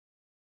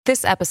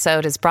This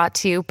episode is brought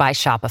to you by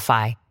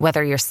Shopify.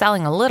 Whether you're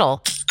selling a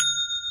little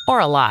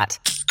or a lot,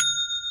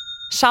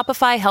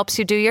 Shopify helps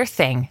you do your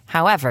thing,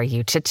 however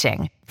you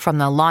cha-ching. From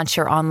the launch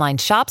your online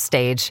shop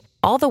stage,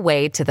 all the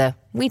way to the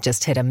we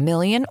just hit 1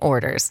 million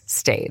orders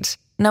stage.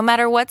 No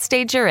matter what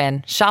stage you're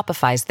in,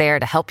 Shopify's there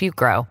to help you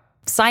grow.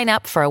 Sign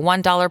up for a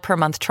 $1 per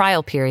month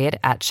trial period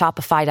at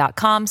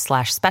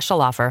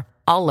shopify.com/special offer,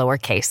 all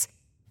lowercase.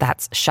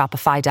 That's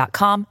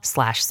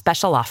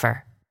shopify.com/special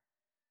offer.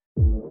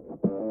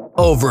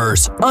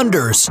 Overs,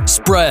 unders,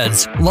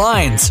 spreads,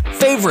 lines,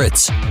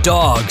 favorites,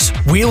 dogs.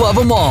 We love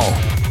them all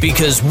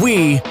because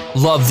we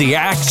love the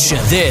action.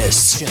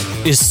 This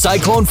is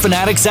Cyclone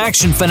Fanatics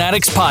Action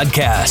Fanatics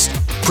Podcast,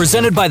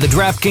 presented by the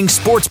DraftKings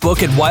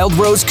Sportsbook at Wild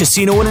Rose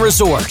Casino and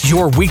Resort.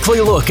 Your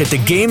weekly look at the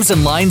games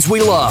and lines we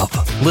love.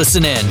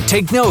 Listen in,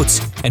 take notes,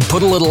 and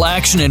put a little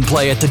action in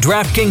play at the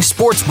DraftKings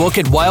Sportsbook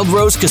at Wild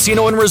Rose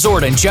Casino and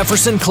Resort in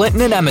Jefferson,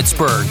 Clinton, and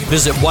Emmitsburg.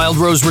 Visit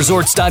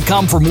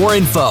wildroseresorts.com for more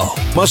info.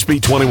 Must be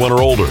 21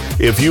 or older.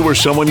 If you or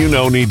someone you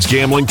know needs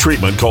gambling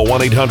treatment, call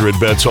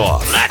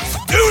 1-800-BETS-OFF. Let's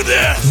do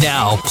this!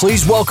 Now,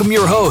 please welcome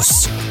your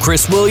hosts,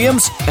 Chris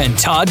Williams and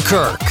Todd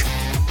Kirk.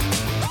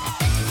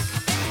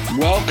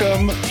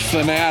 Welcome,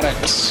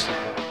 Fanatics.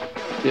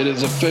 It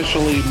is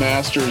officially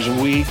Masters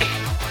Week.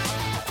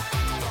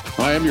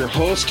 I am your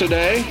host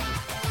today.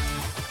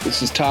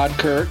 This is Todd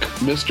Kirk,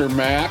 Mr.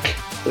 Mac,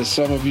 as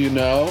some of you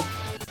know.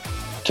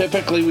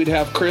 Typically, we'd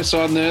have Chris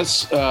on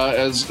this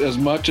as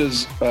much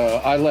as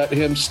I let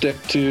him stick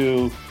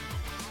to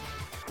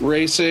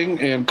racing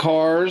and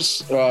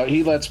cars.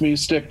 He lets me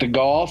stick to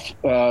golf.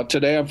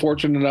 Today, I'm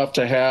fortunate enough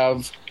to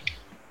have,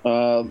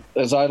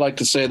 as I like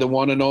to say, the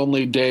one and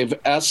only Dave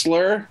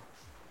Essler.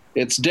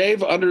 It's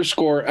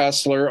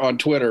Dave_Essler on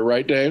Twitter,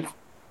 right, Dave?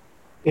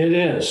 It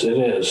is.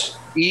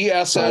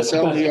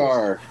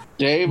 ESSLER.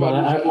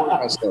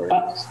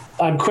 Dave_Essler.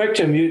 I'm quick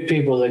to mute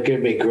people that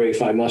give me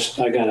grief. I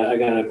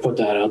gotta put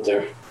that out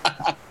there.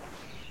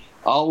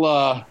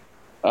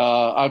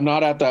 I'm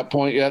not at that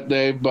point yet,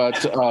 Dave, but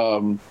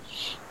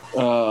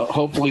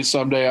hopefully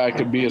someday I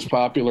could be as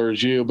popular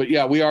as you. But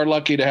yeah, we are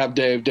lucky to have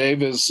Dave.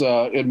 Dave is,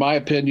 in my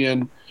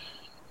opinion,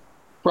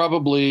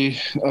 probably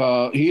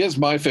he is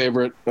my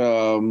favorite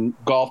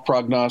golf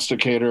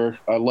prognosticator.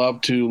 I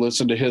love to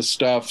listen to his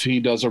stuff. He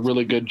does a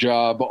really good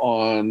job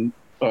on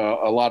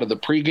a lot of the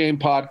pregame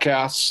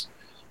podcasts,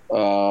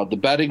 the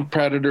Betting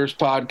Predators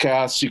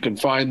podcasts. You can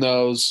find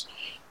those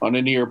on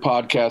any of your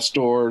podcast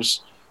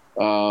stores.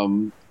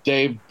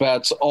 Dave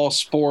bets all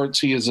sports.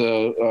 He is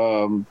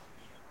I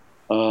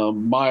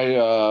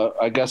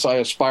guess I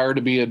aspire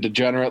to be a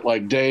degenerate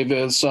like Dave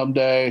is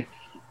someday,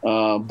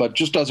 but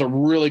just does a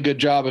really good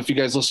job. If you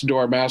guys listen to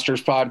our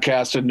Masters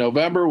podcast in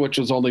November, which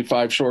was only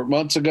 5 short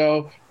months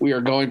ago, we are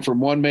going from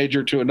one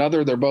major to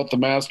another. They're both the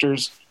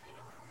Masters.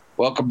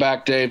 Welcome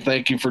back, Dave.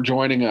 Thank you for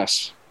joining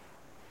us.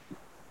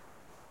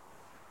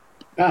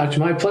 It's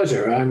my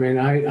pleasure. I mean,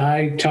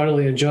 I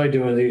totally enjoy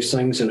doing these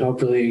things, and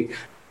hopefully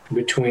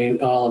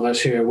between all of us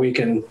here, we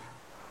can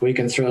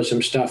throw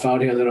some stuff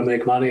out here that'll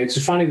make money.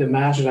 It's funny, the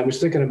Masters, I was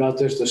thinking about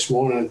this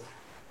morning.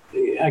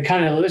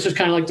 This is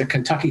kind of like the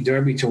Kentucky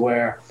Derby, to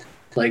where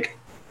like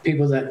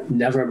people that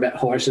never bet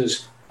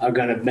horses are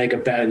going to make a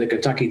bet in the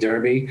Kentucky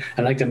Derby.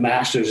 And like the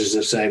Masters is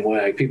the same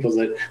way. People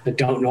that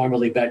don't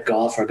normally bet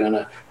golf are going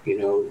to,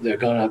 they're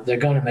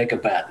going to make a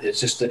bet.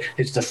 It's just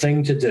it's the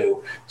thing to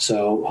do.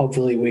 So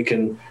hopefully we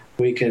can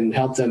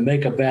help them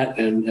make a bet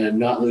and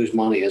not lose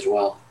money as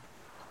well.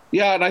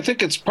 Yeah. And I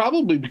think it's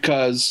probably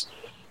because,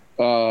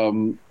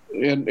 and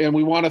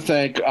we want to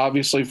thank,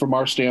 obviously from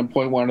our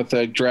standpoint, we want to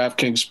thank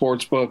DraftKings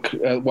Sportsbook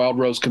at Wild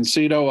Rose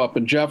Casino up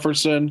in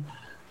Jefferson.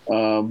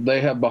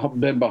 They have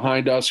been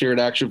behind us here at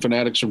Action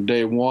Fanatics from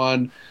day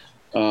one.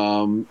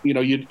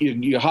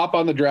 You hop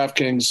on the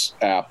DraftKings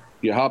app,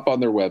 you hop on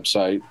their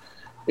website,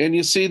 and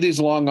you see these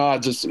long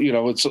odds.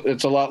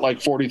 It's a lot like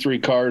 43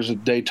 cars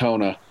at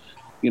Daytona.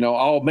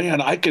 Oh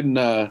man, I can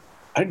go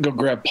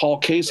grab Paul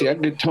Casey. I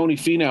can get Tony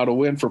Finau to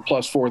win for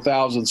plus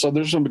 4,000. So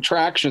there's some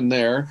attraction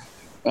there.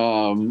 Bet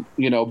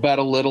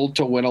a little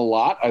to win a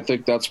lot. I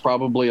think that's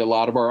probably a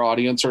lot of our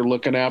audience are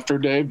looking after,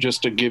 Dave,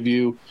 just to give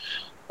you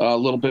a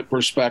little bit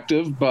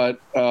perspective. But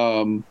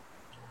the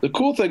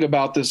cool thing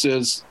about this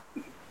is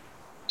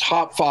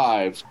top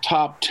 5,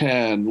 top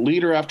 10,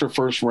 leader after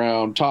first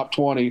round, top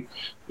 20.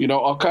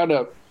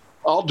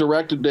 I'll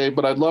direct it, Dave,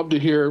 but I'd love to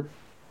hear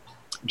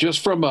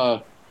just from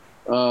a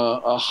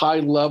high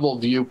level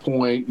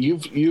viewpoint.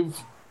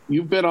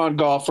 You've been on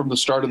golf from the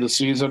start of the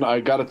season.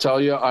 I got to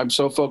tell you, I'm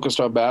so focused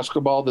on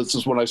basketball. This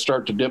is when I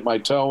start to dip my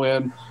toe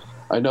in.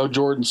 I know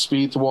Jordan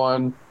Spieth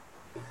won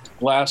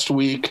last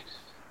week.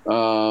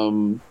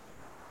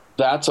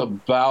 That's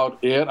about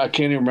it. I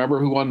can't even remember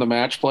who won the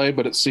match play,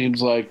 but it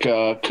seems like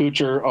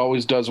Kuchar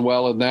always does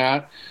well in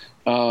that.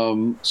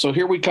 So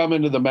here we come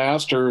into the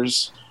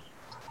Masters.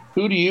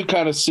 Who do you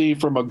kind of see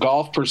from a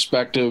golf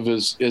perspective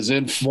is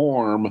in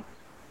form,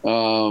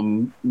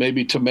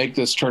 maybe to make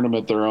this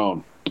tournament their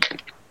own?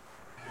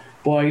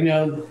 Boy,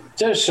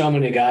 there's so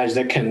many guys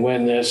that can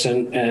win this,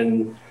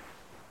 and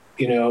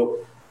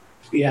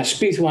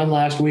Spieth won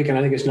last week, and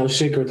I think it's no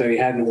secret that he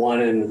hadn't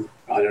won in,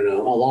 I don't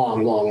know, a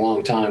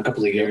long time, a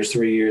couple of years,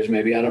 3 years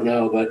maybe, I don't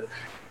know. But,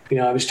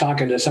 I was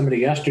talking to somebody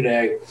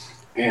yesterday,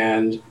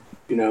 and,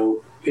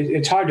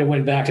 it's hard to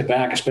win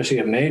back-to-back, especially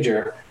a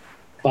major.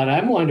 But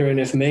I'm wondering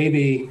if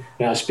maybe,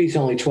 now Spieth's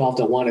only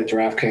 12-1 at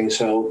DraftKings,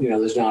 so,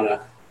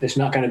 it's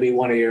not going to be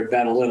one of your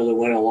bet a little to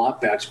win a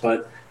lot bets.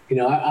 But,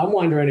 I'm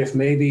wondering if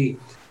maybe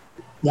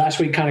last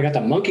week kind of got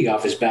the monkey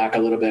off his back a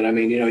little bit. I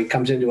mean, he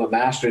comes into a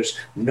Masters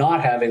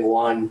not having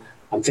won.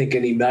 I'm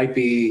thinking he might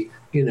be,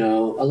 a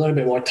little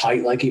bit more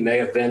tight like he may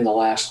have been the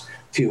last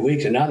few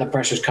weeks, and now the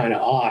pressure's kind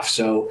of off.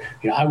 So,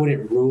 I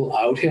wouldn't rule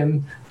out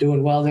him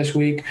doing well this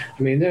week.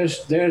 I mean,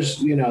 there's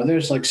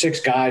like 6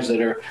 guys that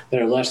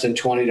are less than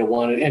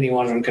 20-1, and any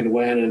one of them can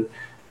win.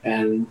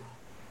 And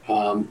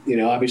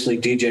obviously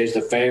DJ's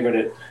the favorite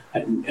at I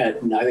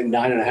think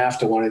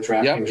 9.5-1 at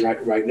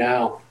DraftKings right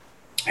now.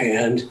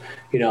 And,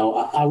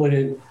 I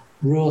wouldn't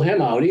rule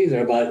him out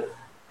either, but,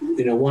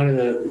 one of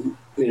the,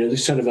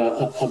 this sort of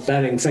a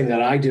betting thing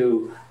that I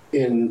do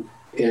in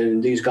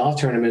these golf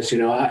tournaments,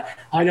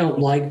 I don't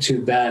like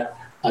to bet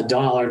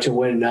 $1 to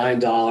win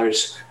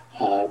 $9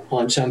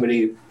 on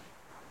somebody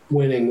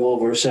winning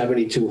over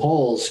 72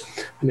 holes.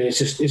 I mean, it's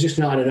just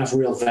not enough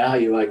real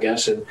value, I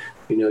guess. And,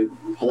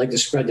 I like to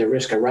spread the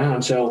risk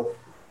around. So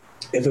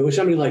if it was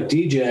somebody like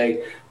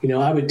DJ,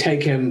 I would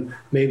take him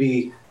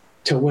maybe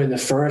to win the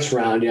first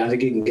round. I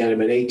think you can get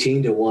him at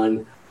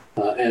 18-1.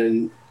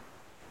 And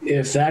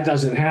if that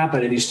doesn't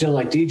happen and he's still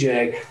like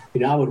DJ,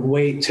 I would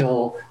wait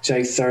till,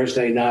 say,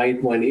 Thursday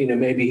night when,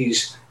 maybe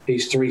he's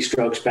 3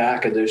 strokes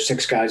back and there's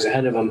 6 guys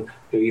ahead of him.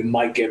 You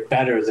might get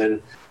better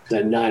than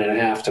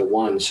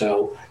 9.5-1.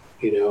 So,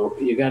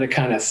 you got to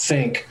kind of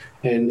think.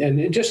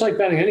 And just like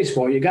betting any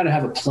sport, you got to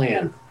have a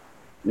plan.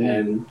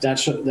 And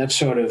that's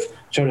sort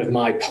of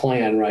my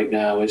plan right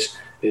now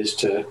is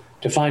to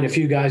find a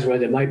few guys where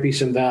there might be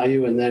some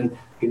value, and then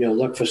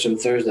look for some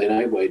Thursday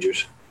night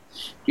wagers.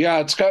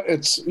 Yeah,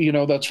 that's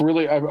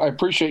really, I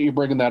appreciate you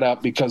bringing that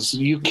up, because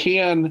you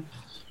can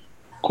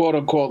quote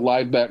unquote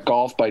live bet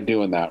golf by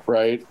doing that,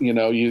 right?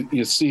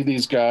 You see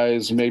these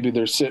guys, maybe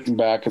they're sitting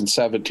back in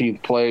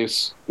 17th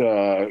place,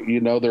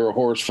 they're a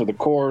horse for the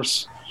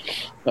course.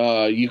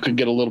 You can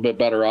get a little bit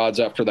better odds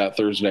after that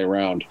Thursday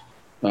round,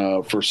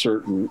 for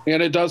certain.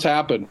 And it does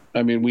happen.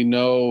 I mean, we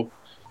know,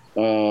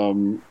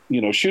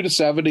 shoot a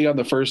 70 on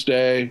the first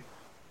day.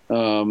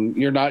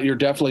 You're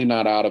definitely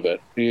not out of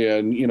it.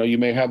 And, you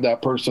may have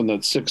that person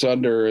that's 6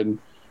 under and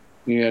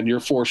you're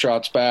 4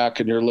 shots back,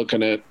 and you're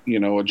looking at,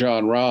 a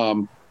Jon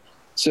Rahm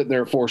sitting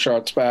there 4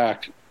 shots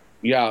back.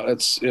 Yeah,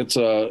 it's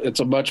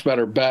a much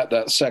better bet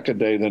that second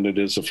day than it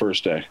is the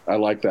first day. I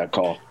like that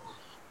call.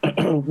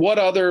 What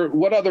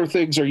other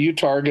things are you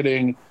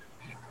targeting?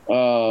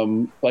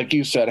 Like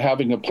you said,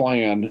 having a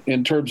plan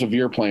in terms of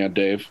your plan,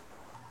 Dave?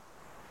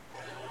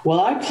 Well,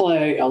 I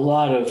play a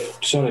lot of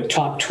sort of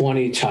top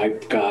 20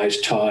 type guys,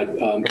 Todd.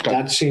 Okay.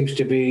 That seems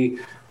to be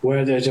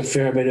where there's a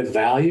fair bit of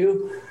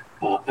value.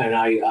 And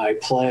I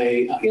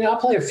play, I'll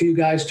play a few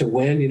guys to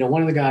win.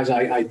 One of the guys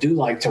I do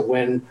like to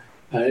win,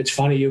 it's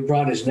funny you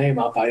brought his name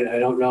up. I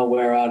don't know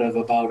where out of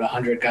about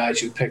 100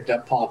 guys you picked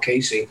up Paul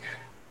Casey.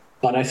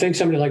 But I think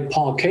somebody like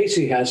Paul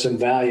Casey has some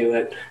value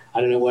at,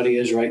 I don't know what he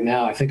is right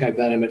now. I think I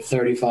bet him at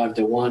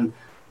 35-1.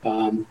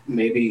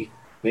 Maybe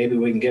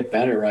we can get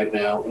better right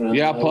now.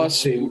 Yeah,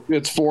 plus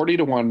it's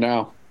 40-1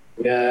 now.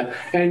 Yeah,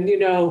 and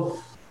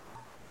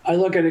I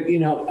look at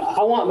it.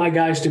 I want my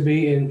guys to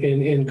be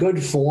in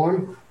good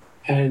form,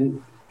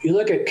 and you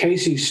look at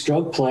Casey's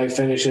stroke play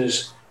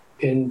finishes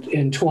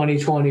in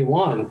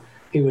 2021.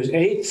 He was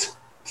 8th,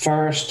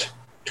 1st,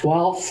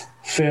 12th,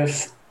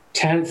 5th,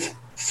 10th,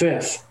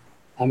 5th.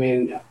 I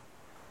mean,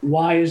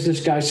 why is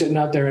this guy sitting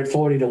out there at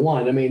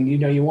 40-1? I mean,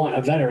 you want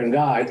a veteran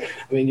guy.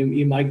 I mean,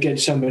 you might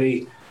get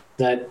somebody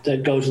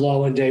that goes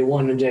low in day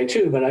 1 and day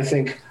 2. But I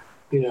think,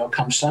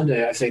 come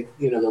Sunday, I think,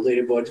 the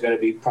leaderboard's going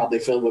to be probably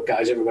filled with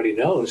guys everybody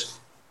knows.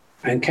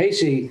 And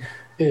Casey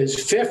is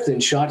 5th in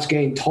shots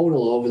gained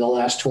total over the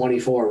last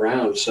 24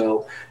 rounds.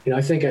 So,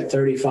 I think at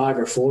 35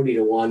 or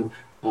 40-1,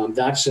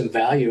 that's some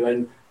value.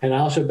 And I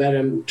also bet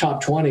him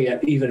top 20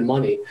 at even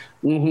money.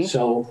 Mm-hmm.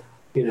 So,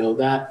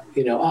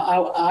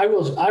 I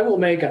will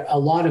make a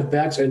lot of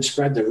bets and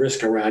spread the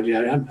risk around.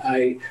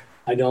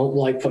 I don't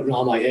like putting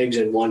all my eggs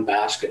in one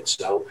basket.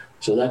 So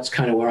that's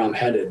kind of where I'm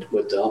headed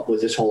with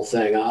this whole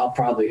thing. I'll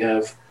probably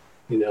have,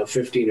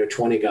 15 or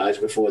 20 guys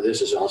before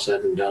this is all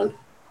said and done.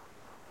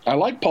 I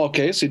like Paul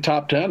Casey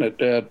top 10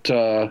 at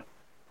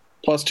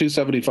plus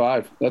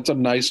 275. That's a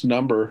nice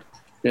number.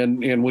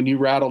 And when you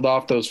rattled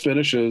off those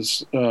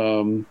finishes,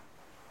 that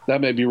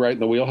may be right in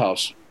the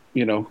wheelhouse.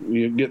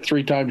 You get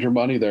 3 times your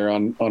money there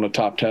on a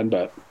top 10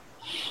 bet.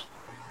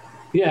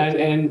 Yeah,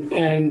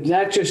 and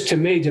that just to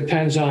me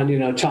depends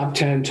on top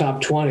 10,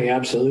 top 20,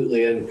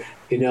 absolutely. And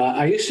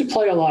I used to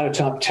play a lot of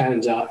top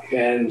 10s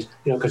and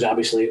because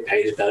obviously it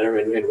pays better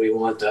and we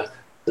want the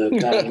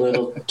that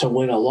little to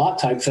win a lot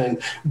type thing.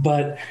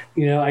 But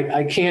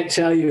I can't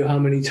tell you how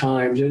many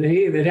times, and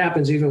it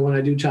happens even when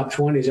I do top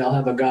 20s. I'll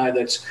have a guy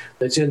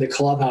that's in the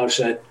clubhouse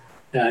at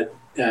at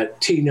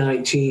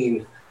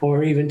T19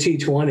 or even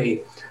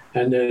T20,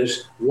 and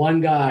there's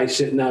one guy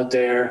sitting out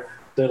there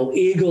that'll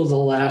eagle the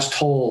last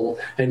hole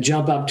and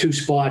jump up 2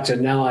 spots,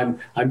 and now I'm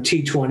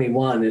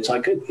T21. It's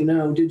like,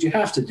 did you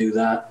have to do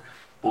that?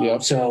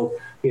 Yep. So,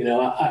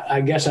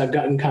 I guess I've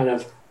gotten kind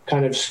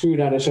of screwed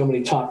out of so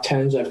many top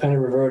 10s. I've kind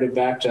of reverted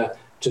back to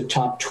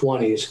top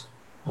 20s.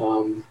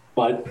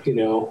 But,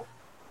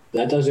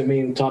 that doesn't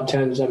mean top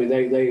 10s. I mean,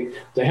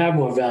 they have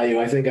more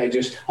value. I think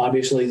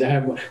obviously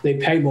they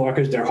pay more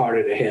because they're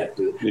harder to hit.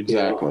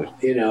 Exactly.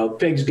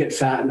 Pigs get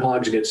fat and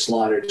hogs get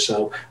slaughtered.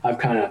 So I've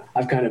kind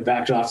of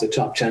backed off the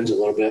top 10s a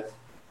little bit.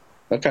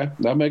 Okay,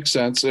 that makes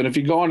sense. And if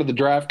you go onto the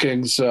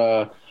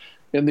DraftKings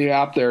in the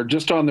app there,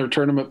 just on their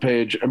tournament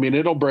page, I mean,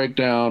 it'll break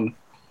down.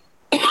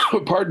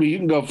 Pardon me. You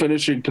can go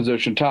finishing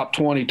position, top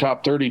 20,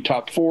 top 30,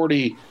 top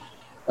 40,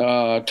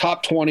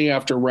 top 20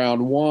 after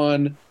round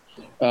 1.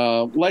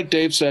 Like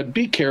Dave said,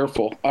 be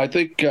careful. I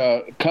think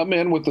come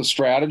in with a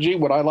strategy.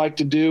 What I like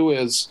to do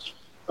is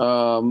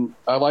I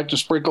like to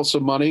sprinkle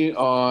some money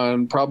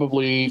on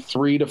probably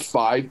 3 to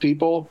 5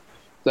 people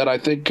that I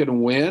think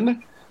can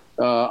win.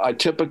 I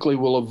typically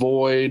will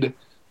avoid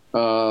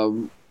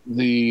those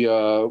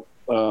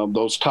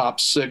top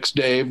 6,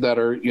 Dave, that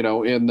are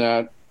in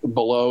that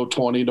below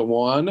 20 to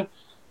 1.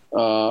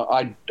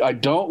 I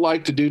don't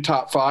like to do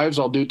top 5s.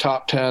 I'll do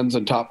top 10s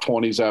and top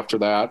 20s after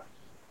that.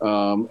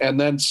 And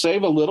then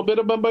save a little bit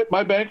of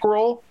my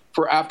bankroll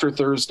for after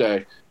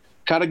Thursday.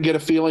 Kind of get a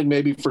feeling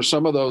maybe for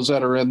some of those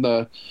that are in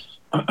the,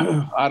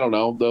 I don't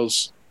know,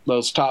 those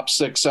top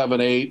 6,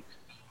 7, 8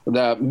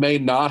 that may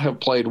not have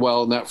played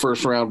well in that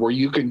first round, where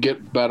you can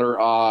get better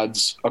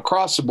odds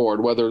across the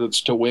board, whether it's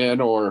to win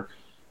or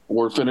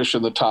finish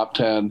in the top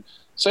 10.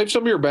 Save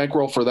some of your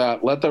bankroll for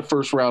that. Let that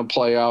first round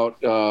play out.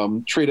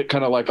 Treat it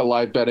kind of like a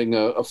live betting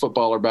a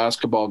football or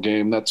basketball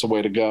game. That's the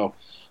way to go,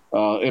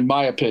 in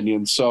my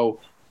opinion. So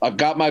I've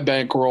got my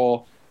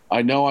bankroll.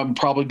 I know I'm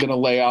probably going to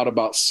lay out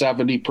about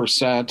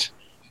 70%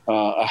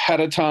 ahead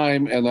of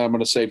time, and then I'm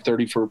going to save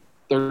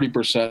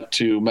 30%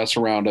 to mess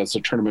around as the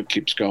tournament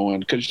keeps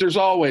going. Because there's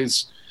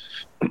always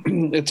 –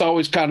 it's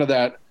always kind of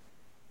that,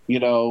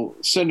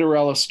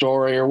 Cinderella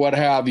story or what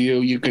have you.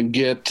 You can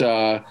get,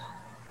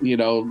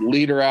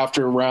 leader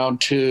after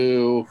round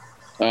 2.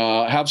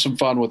 Have some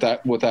fun with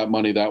that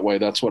money that way.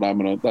 That's how I'm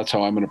going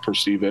to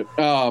perceive it.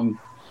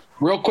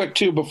 Real quick,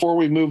 too, before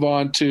we move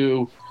on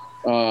to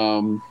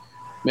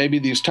maybe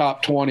these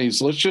top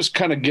 20s, let's just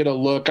kind of get a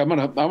look. I'm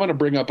gonna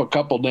bring up a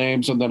couple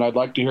names, and then I'd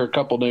like to hear a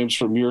couple names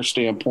from your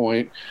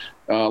standpoint.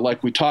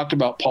 Like we talked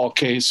about Paul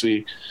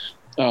Casey.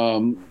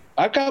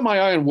 I've got my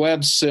eye on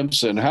Webb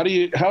Simpson. How do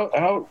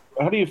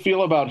you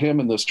feel about him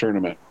in this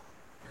tournament?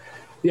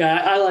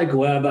 Yeah, I like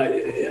Webb.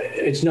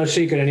 It's no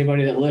secret.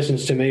 Anybody that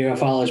listens to me or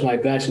follows my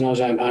bets knows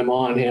I'm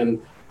on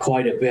him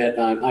quite a bit.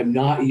 I'm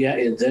not yet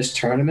in this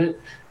tournament.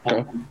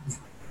 Okay.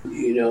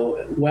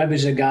 Webb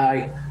is a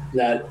guy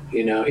that,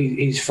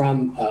 he's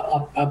from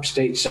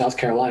upstate South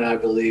Carolina, I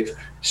believe.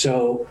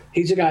 So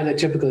he's a guy that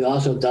typically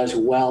also does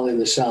well in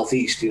the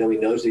Southeast. He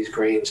knows these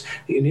greens.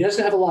 And he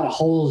doesn't have a lot of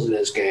holes in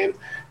his game.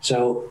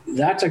 So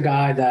that's a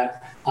guy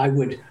that I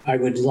would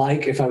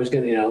like, if I was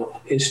going to,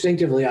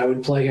 instinctively, I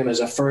would play him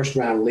as a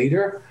first-round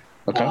leader.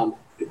 Okay.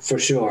 For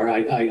sure.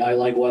 I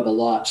like Webb a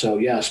lot. So,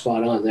 yeah,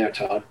 spot on there,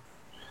 Todd.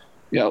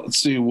 Yeah, let's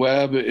see.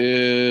 Webb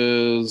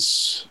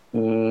is,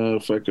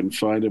 if I can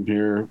find him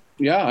here.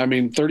 Yeah,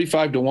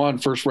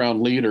 35-1 first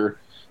round leader.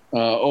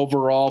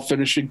 Overall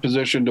finishing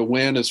position to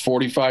win is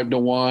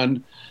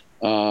 45-1.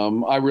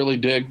 I really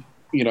dig,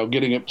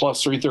 getting it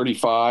plus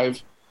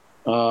 335.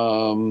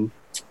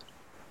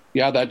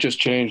 Yeah, that just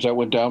changed. That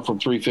went down from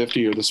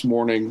 350 or this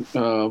morning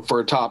for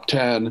a top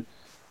 10.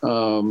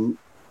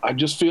 I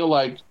just feel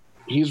like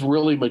he's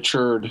really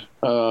matured.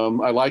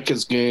 I like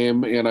his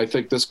game, and I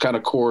think this kind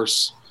of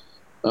course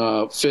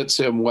fits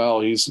him well.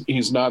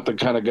 He's not the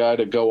kind of guy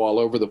to go all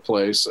over the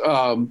place.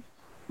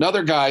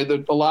 Another guy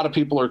that a lot of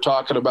people are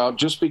talking about,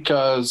 just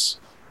because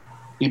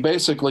he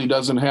basically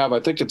doesn't have, I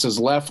think it's his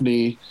left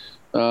knee.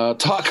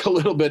 Talk a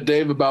little bit,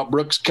 Dave, about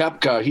Brooks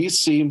Koepka. He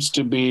seems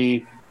to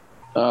be,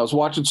 I was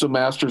watching some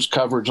Masters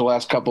coverage the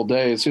last couple of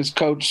days. His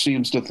coach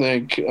seems to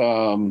think,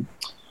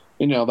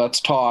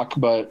 that's talk,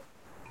 but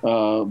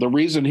the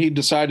reason he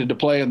decided to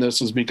play in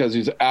this is because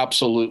he's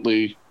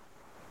absolutely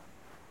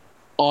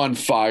on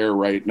fire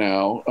right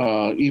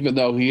now, even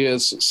though he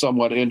is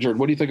somewhat injured.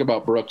 What do you think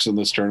about Brooks in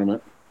this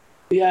tournament?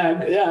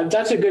 Yeah,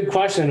 that's a good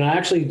question. I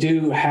actually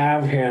do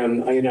have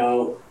him. I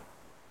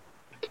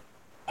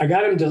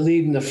got him to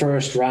lead in the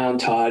first round,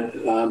 Todd.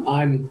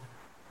 I'm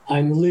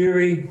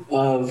leery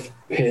of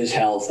his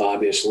health,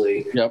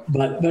 obviously. Yep.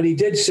 But he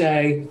did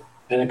say,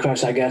 and of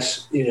course, I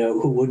guess,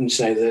 who wouldn't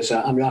say this?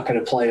 I'm not going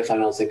to play if I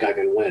don't think I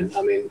can win.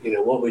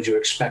 What would you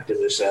expect him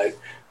to say?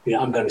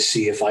 I'm going to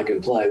see if I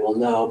can play. Well,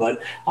 no,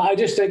 but I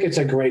just think it's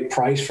a great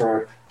price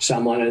for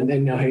someone.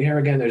 And here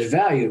again, there's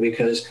value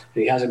because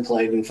he hasn't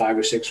played in 5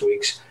 or 6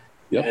 weeks.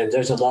 Yep. And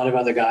there's a lot of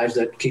other guys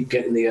that keep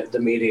getting the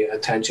media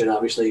attention,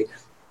 obviously,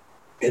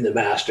 in the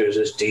Masters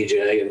as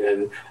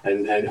DJ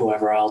and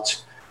whoever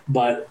else.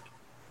 But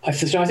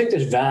So I think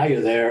there's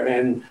value there.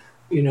 And,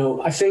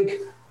 I think,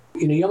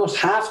 you almost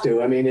have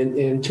to. I mean,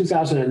 in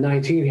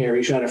 2019 here,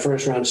 he shot a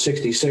first round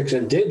 66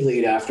 and did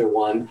lead after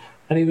one.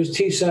 And he was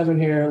T7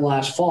 here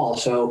last fall.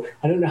 So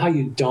I don't know how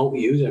you don't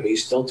use him.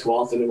 He's still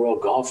 12th in the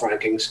world golf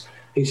rankings.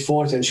 He's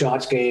 4th in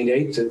shots gained,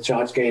 8th in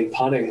shots gained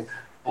putting,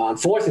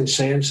 4th in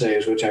sand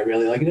saves, which I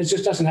really like. And it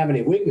just doesn't have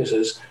any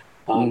weaknesses.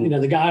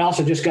 The guy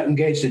also just got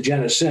engaged to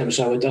Jenna Sims,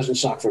 so it doesn't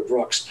suck for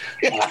Brooks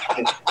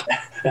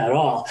at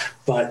all.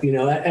 But,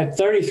 at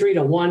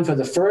 33-1 for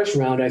the first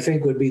round, I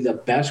think would be the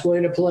best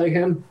way to play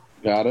him.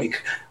 Got it.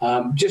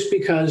 Just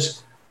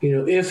because,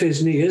 if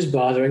his knee is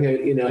bothering,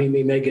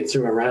 he may get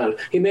through a round.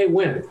 He may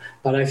win.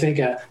 But I think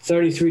a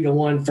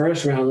 33-1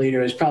 first round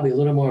leader is probably a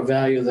little more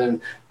value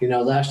than,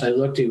 last I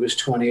looked, he was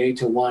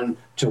 28-1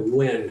 to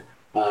win.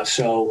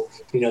 So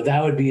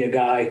that would be a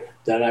guy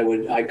that I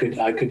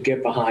could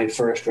get behind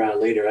first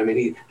round leader. I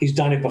mean, he's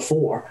done it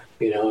before.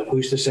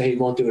 Who's to say he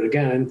won't do it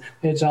again? And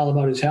it's all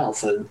about his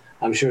health. And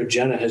I'm sure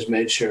Jenna has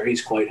made sure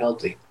he's quite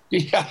healthy.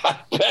 Yeah, I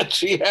bet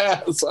she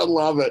has. I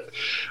love it.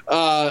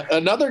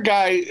 Another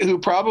guy who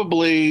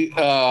probably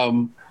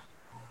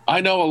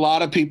I know a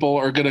lot of people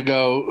are going to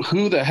go,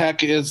 who the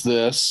heck is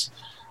this?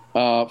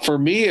 For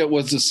me, it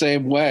was the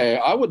same way.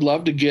 I would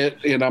love to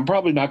get, and I'm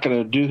probably not going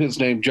to do his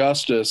name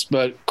justice,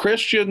 but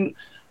Christian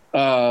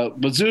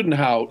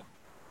Bezuidenhout,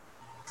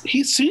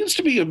 he seems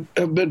to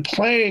have been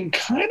playing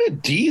kind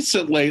of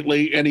decent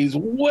lately, and he's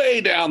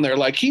way down there.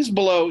 Like, he's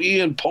below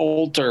Ian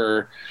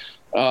Poulter,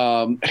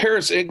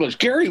 Harris English,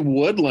 Gary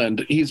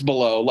Woodland, he's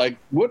below. Like,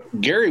 what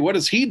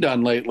has he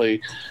done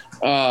lately?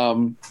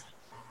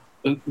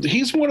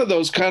 He's one of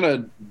those kind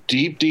of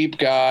deep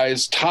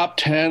guys, top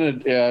 10 at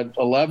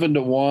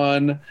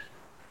 11-1.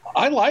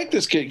 I like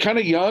this kid, kind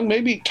of young.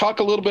 Maybe talk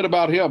a little bit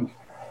about him.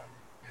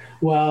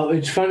 Well,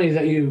 it's funny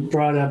that you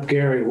brought up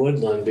Gary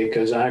Woodland,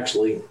 because I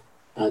actually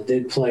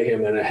did play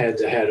him in a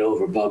head-to-head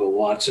over Bubba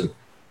Watson.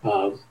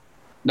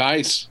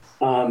 Nice.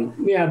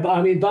 Yeah,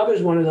 I mean,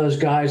 Bubba's one of those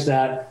guys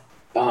that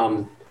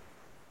I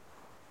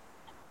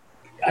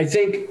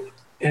think,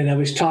 and I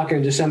was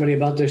talking to somebody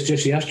about this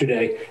just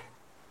yesterday,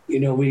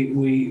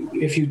 we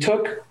if you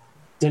took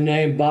the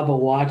name Bubba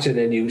Watson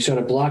and you sort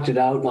of blocked it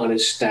out on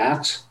his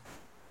stats,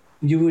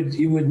 you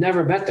would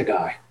never bet the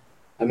guy.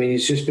 I mean,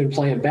 he's just been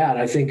playing bad.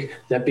 I think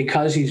that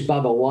because he's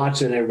Bubba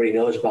Watson, everybody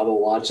knows Bubba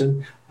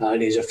Watson,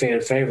 and he's a fan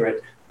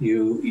favorite,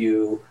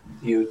 you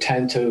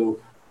tend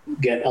to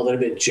get a little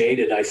bit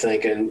jaded, I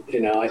think. And,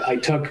 I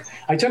took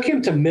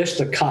him to miss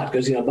the cut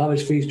because,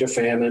 Bubba's Feast or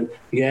Famine.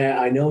 Yeah,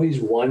 I know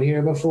he's won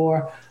here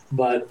before,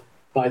 but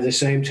by the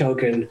same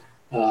token,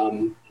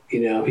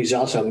 he's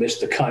also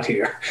missed the cut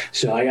here.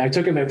 So I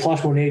took him at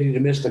plus 180 to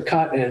miss the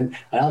cut, and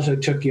I also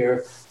took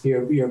your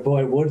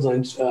boy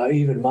Woodland's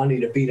even money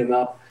to beat him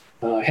up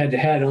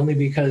head-to-head, only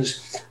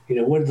because,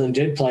 Woodland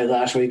did play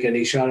last week, and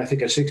he shot, I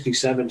think, a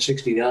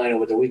 67-69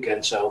 over the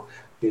weekend. So,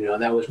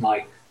 that was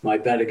my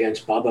bet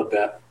against Bubba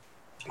bet.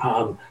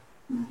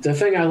 The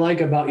thing I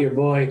like about your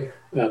boy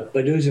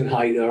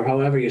Bezuidenhout, or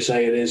however you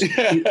say it is,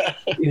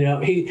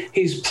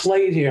 he's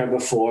played here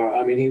before.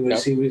 I mean, he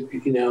was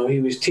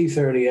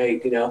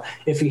T38.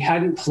 If he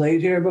hadn't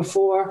played here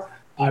before,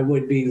 I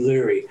would be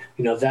leery.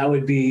 That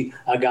would be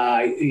a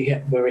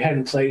guy where he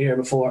hadn't played here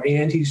before,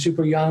 and he's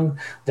super young.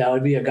 That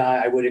would be a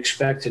guy I would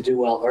expect to do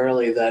well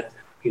early. That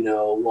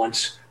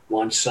once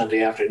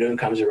Sunday afternoon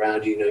comes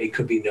around, he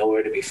could be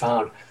nowhere to be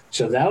found.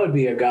 So that would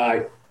be a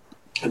guy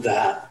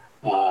that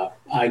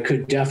I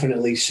could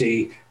definitely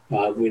see.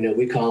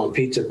 We call him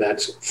pizza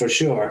bets for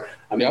sure.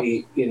 I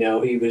mean,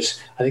 yep. He was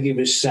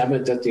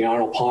 7th at the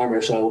Arnold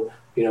Palmer. So,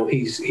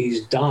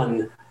 he's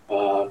done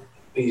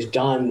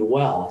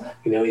well.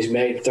 He's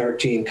made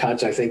 13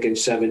 cuts, I think, in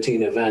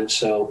 17 events.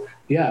 So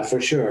yeah, for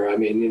sure. I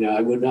mean,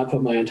 I would not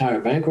put my entire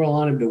bankroll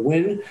on him to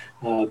win,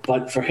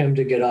 but for him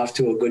to get off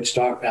to a good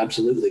start,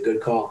 absolutely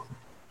good call.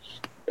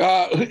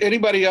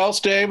 Anybody else,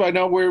 Dave? I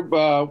know we're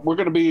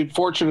going to be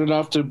fortunate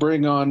enough to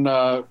bring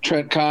on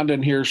Trent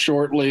Condon here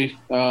shortly.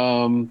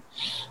 But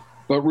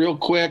real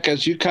quick,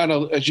 as you kind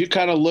of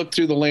look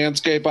through the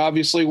landscape,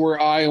 obviously we're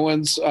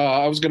Iowans.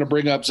 I was going to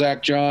bring up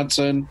Zach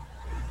Johnson,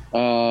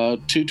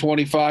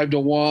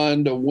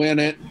 225-1 to win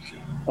it.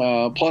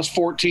 Plus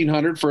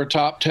 1,400 for a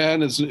top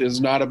 10 is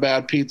not a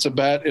bad pizza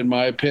bet, in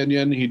my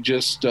opinion. He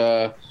just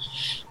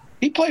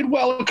he played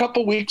well a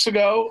couple weeks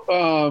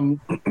ago.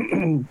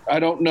 I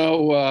don't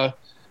know,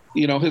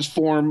 his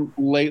form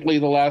lately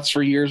the last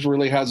 3 years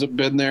really hasn't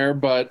been there,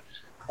 but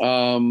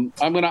I'm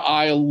going to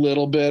eye a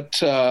little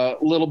bit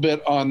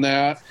on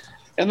that.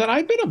 And then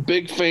I've been a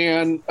big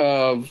fan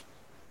of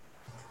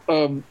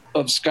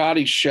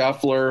Scotty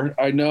Scheffler.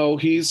 I know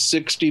he's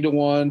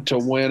 60-1 to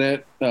win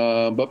it,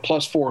 but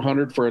plus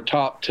 400 for a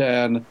top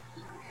 10.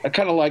 I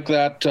kind of like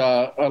that.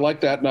 I like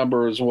that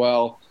number as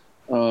well.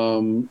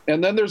 And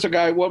then there's a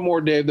guy, one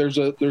more, Dave,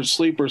 there's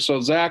sleepers. So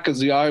Zach is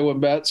the Iowa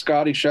bet.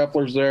 Scotty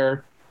Scheffler's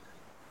there.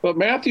 But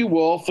Matthew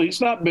Wolff,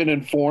 he's not been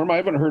in form. I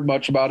haven't heard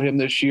much about him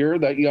this year,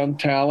 that young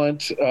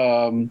talent.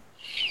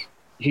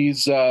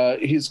 He's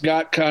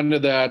got kind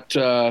of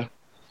that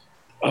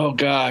Oh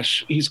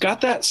gosh, he's got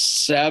that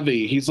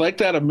Seve. He's like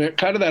that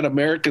kind of that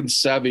American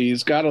Seve.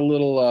 He's got a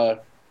little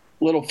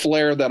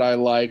flair that I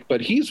like,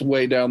 but he's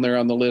way down there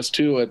on the list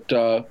too at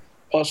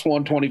plus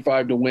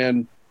 125 to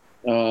win,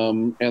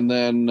 and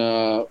then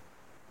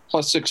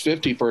plus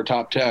 650 for a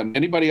top 10.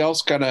 Anybody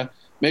else kind of,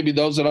 maybe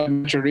those that I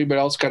mentioned, anybody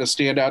else kind of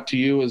stand out to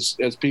you as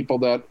people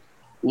that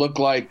look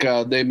like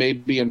they may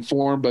be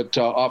informed but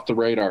off the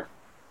radar?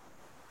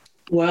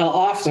 Well,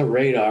 off the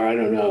radar, I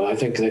don't know. I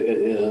think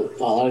that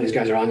a lot of these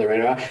guys are on the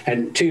radar.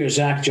 And to your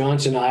Zach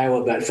Johnson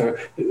Iowa bet, for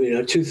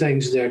two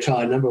things there,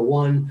 Todd. Number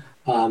one,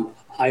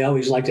 I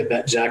always like to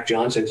bet Zach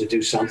Johnson to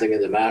do something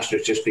in the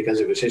Masters just because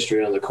of his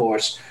history on the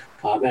course.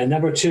 And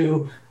number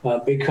two,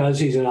 because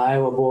he's an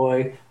Iowa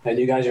boy and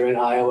you guys are in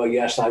Iowa,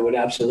 yes, I would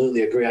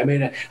absolutely agree. I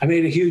made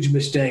a huge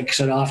mistake.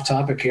 So off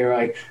topic here,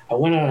 I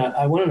went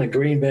on a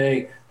Green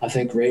Bay, I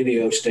think,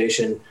 radio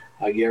station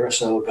a year or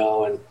so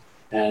ago,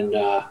 and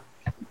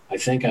I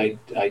think I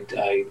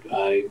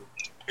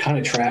kind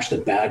of trashed the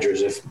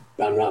Badgers, if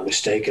I'm not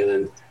mistaken,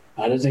 and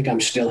I don't think I'm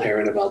still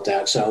hearing about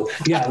that. So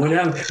yeah,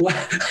 whatever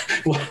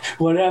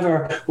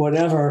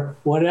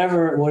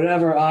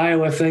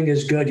Iowa thing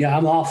is good. Yeah,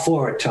 I'm all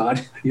for it,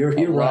 Todd. You're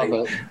right.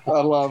 I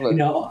love it.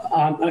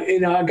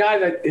 A guy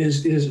that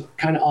is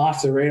kind of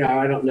off the radar.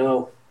 I don't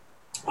know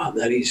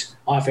that he's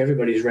off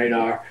everybody's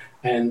radar,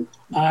 and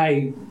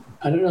I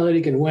don't know that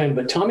he can win.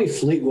 But Tommy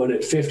Fleetwood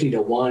at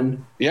 50-1.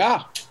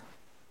 Yeah.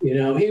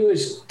 He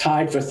was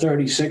tied for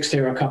 36th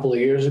here a couple of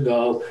years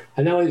ago,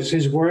 and that was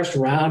his worst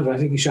round, but I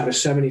think he shot a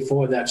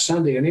 74 that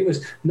Sunday, and he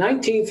was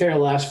 19th here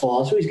last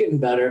fall, so he's getting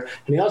better.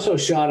 And he also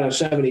shot a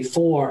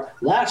 74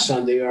 last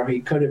Sunday, or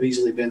he could have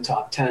easily been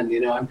top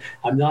 10.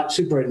 I'm not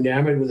super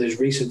enamored with his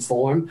recent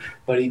form,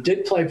 but he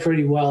did play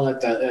pretty well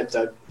at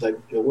the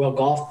World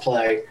Golf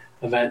Play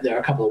event there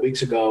a couple of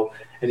weeks ago,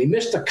 and he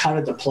missed a cut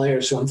at the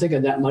Players, so I'm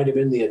thinking that might have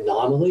been the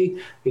anomaly.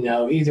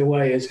 Either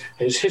way,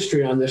 his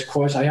history on this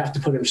course, I have to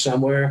put him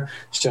somewhere.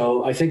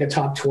 So I think a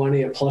top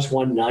 20 at plus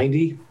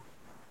 190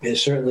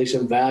 is certainly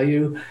some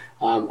value.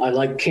 I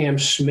like Cam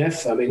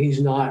Smith. I mean,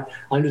 he's not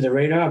under the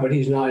radar, but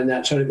he's not in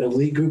that sort of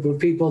elite group of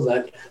people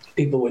that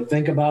people would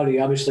think about. He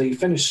obviously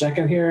finished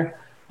second here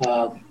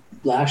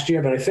last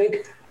year, but I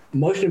think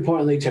most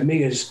importantly to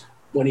me is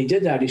when he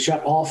did that, he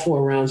shot all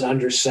 4 rounds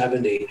under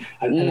 70,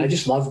 and I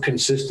just love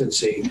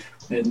consistency.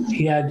 And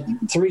he had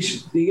three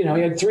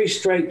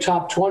straight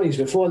top 20s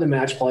before the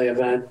match play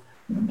event,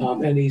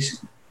 and he's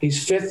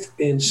 5th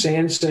in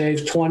sand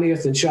saves,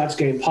 20th in shots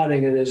gained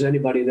putting, and as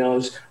anybody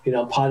knows,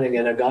 putting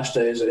in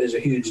Augusta is a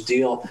huge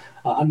deal.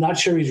 I'm not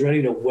sure he's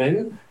ready to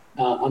win.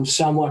 I'm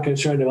somewhat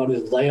concerned about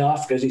his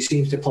layoff because he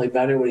seems to play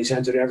better when he's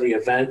entered every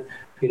event.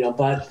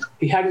 But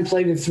he hadn't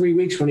played in 3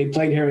 weeks when he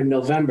played here in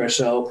November.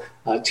 So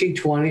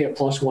T20 at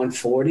plus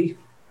 140.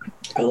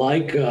 I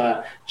like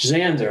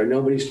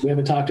Xander. We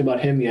haven't talked about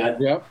him yet.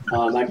 Yep.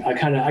 I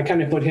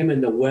kind of put him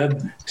in the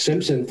Webb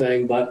Simpson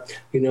thing, but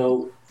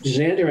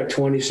Xander at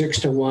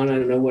 26-1. I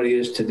don't know what he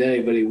is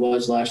today, but he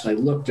was last I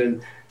looked.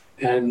 And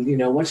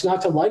what's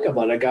not to like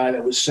about a guy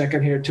that was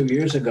second here 2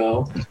 years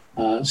ago,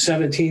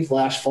 17th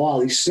last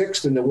fall. He's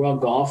 6th in the world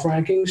golf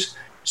rankings,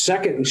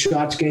 second in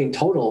shots gained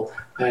total.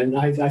 And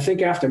I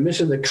think after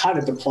missing the cut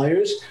at the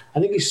Players, I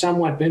think he's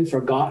somewhat been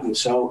forgotten.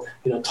 So,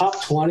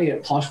 top 20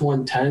 at plus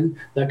 110,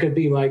 that could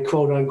be my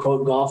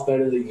quote-unquote golf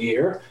bet of the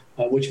year,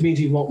 which means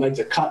he won't make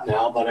the cut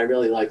now, but I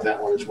really like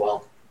that one as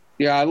well.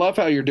 Yeah, I love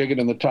how you're digging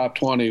in the top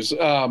 20s.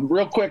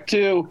 Real quick,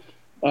 too,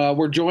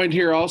 we're joined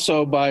here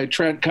also by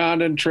Trent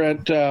Condon.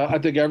 Trent, I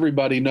think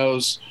everybody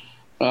knows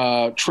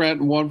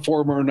Trent in one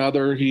form or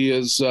another. He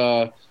is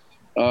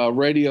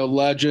radio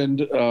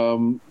legend.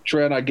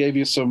 Trent, I gave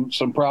you some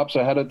props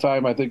ahead of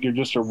time. I think you're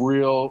just a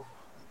real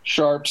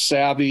sharp,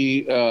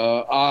 savvy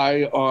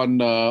eye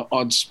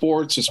on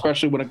sports,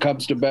 especially when it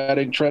comes to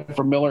betting. Trent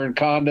from Miller and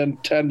Condon,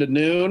 10 to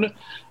noon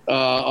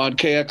on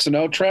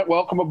KXNO. Trent,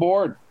 welcome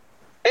aboard.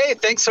 Hey,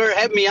 thanks for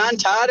having me on,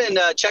 Todd, and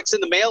checks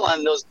in the mail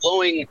on those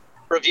glowing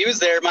reviews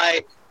there.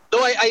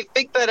 Though I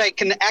think that I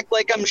can act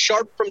like I'm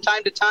sharp from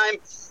time to time.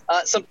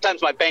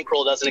 Sometimes my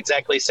bankroll doesn't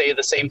exactly say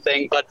the same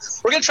thing, but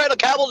we're going to try to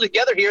cobble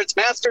together here. It's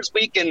Masters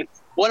week and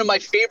one of my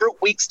favorite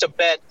weeks to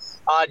bet,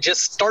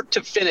 just start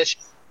to finish.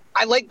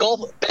 I like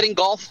betting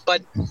golf,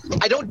 but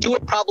I don't do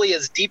it probably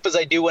as deep as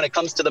I do when it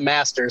comes to the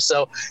Masters.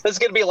 So this is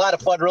going to be a lot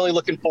of fun. Really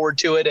looking forward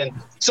to it, and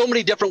so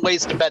many different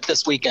ways to bet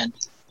this weekend.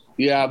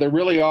 Yeah, there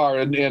really are.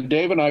 And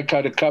Dave and I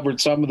kind of covered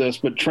some of this,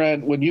 but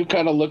Trent, when you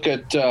kind of look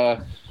at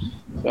the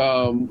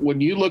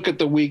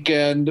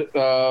weekend,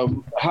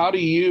 how do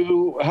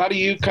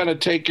you kind of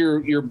take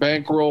your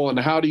bankroll and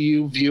how do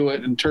you view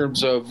it in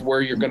terms of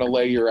where you're going to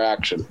lay your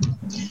action?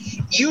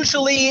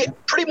 Usually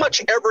pretty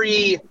much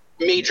every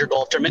major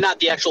golf tournament, not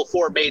the actual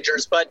 4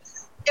 majors, but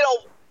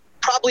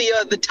probably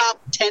the top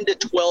 10 to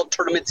 12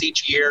 tournaments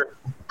each year.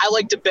 I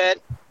like to bet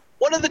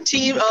one of the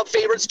team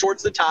favorites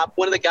towards the top,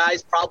 one of the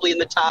guys probably in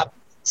the top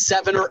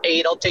 7 or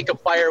 8. I'll take a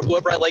flyer,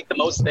 whoever I like the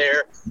most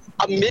there,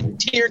 a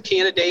mid-tier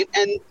candidate,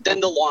 and then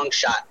the long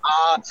shot.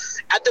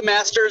 At the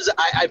Masters,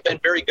 I've been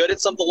very good at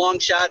some of the long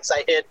shots.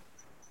 I hit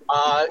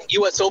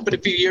U.S. Open a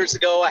few years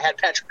ago. I had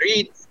Patrick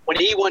Reed when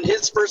he won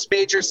his first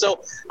major.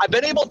 So I've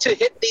been able to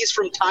hit these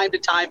from time to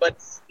time, but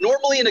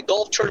normally in a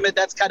golf tournament,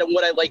 that's kind of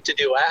what I like to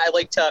do. I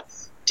like to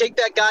take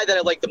that guy that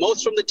I like the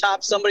most from the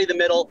top, somebody in the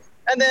middle,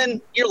 and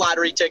then your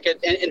lottery ticket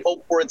and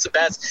hope for it's the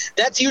best.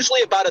 That's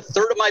usually about a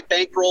third of my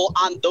bankroll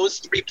on those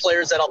three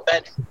players that I'll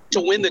bet to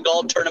win the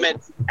golf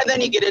tournament. And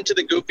then you get into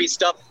the goofy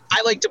stuff.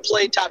 I like to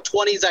play top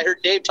 20s. I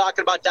heard Dave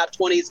talking about top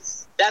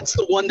 20s. That's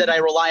the one that I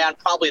rely on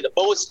probably the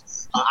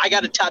most. I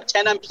got a top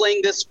 10 I'm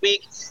playing this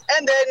week.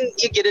 And then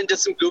you get into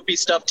some goofy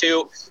stuff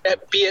too,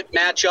 be it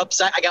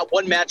matchups. I got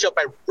one matchup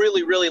I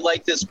really, really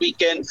like this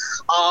weekend.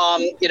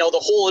 The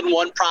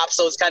hole-in-one props,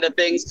 those kind of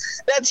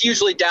things. That's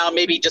usually down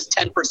maybe just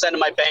 10% of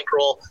my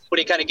bankroll when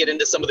you kind of get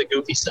into some of the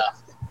goofy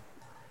stuff.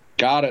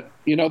 Got it.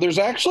 There's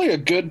actually a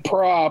good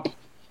prop.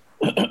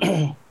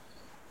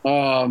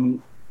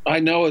 I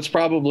know it's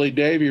probably,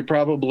 Dave, you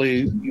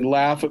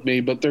laugh at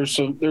me, but there's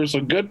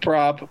a good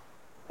prop.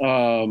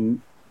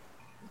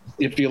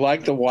 If you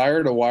like the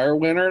wire-to-wire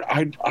winner,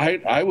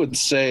 I would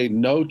say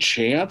no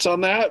chance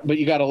on that, but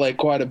you got to lay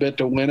quite a bit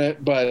to win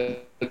it.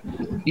 But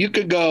you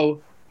could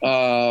go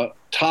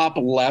top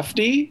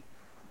lefty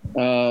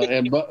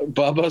and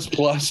Bubba's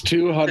plus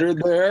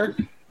 200 there.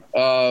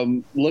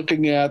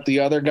 Looking at the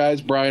other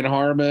guys, Brian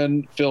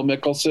Harman, Phil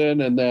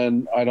Mickelson, and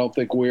then I don't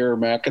think Weir or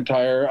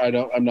McIntyre.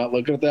 I'm not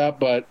looking at that,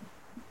 but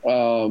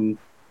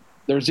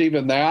there's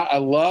even that. I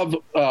love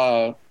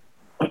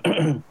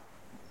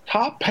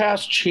top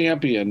past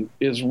champion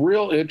is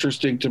real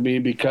interesting to me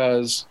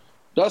because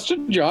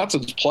Dustin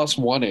Johnson's plus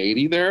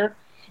 180 there.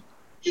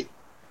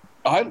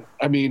 I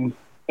mean,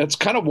 it's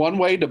kind of one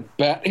way to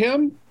bet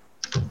him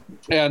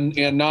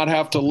and not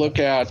have to look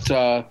at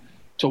to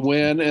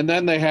win. And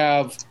then they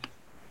have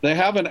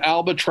an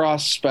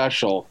albatross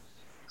special.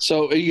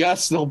 So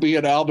yes, there'll be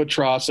an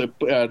albatross at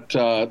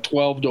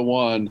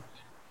 12-1.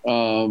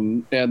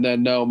 And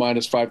then no,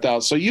 minus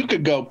 5,000. So you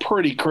could go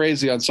pretty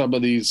crazy on some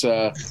of these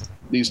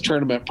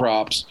tournament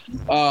props.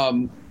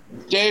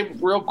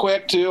 Dave, real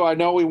quick too, I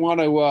know we want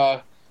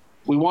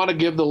to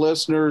give the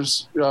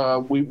listeners,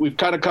 we've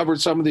kind of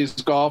covered some of these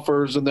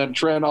golfers, and then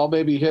Trent, I'll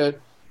maybe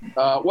hit,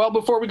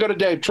 before we go to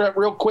Dave, Trent,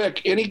 real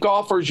quick, any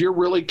golfers you're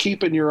really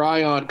keeping your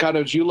eye on kind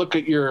of as you look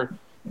at your,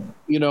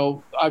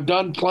 I've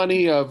done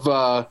plenty of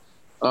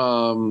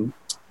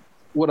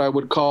what I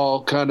would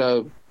call kind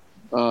of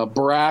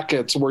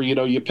brackets where,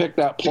 you pick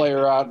that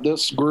player out,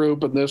 this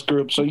group and this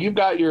group. So you've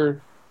got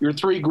your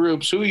three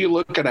groups. Who are you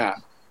looking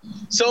at?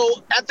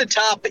 So at the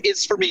top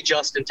is for me,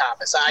 Justin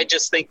Thomas. I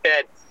just think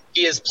that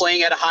he is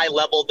playing at a high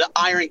level. The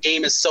iron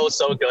game is so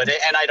good.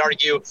 And I'd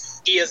argue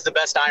he is the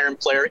best iron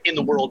player in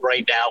the world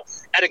right now.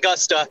 At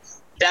Augusta,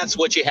 that's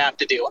what you have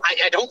to do.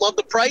 I don't love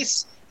the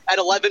price at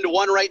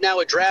 11-1 right now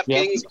at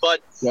DraftKings,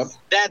 but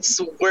that's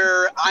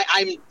where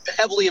I'm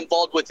heavily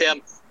involved with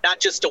him, not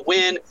just to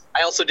win.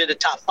 I also did a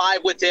top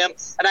 5 with him,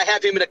 and I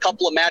have him in a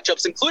couple of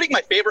matchups, including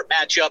my favorite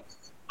matchup.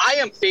 I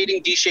am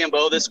fading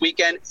DeChambeau this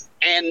weekend,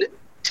 and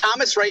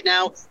Thomas right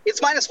now,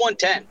 it's minus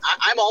 110.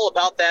 I'm all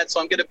about that, so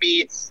I'm going to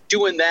be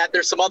doing that.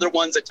 There's some other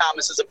ones that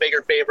Thomas is a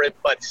bigger favorite,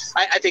 but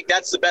I think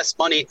that's the best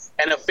money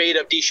and a fade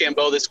of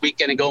DeChambeau this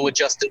weekend and going with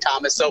Justin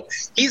Thomas. So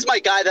he's my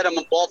guy that I'm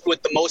involved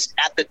with the most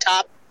at the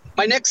top.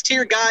 My next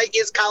tier guy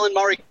is Colin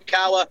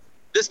Morikawa.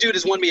 This dude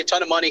has won me a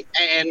ton of money,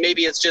 and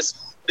maybe it's just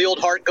the old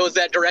heart goes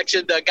that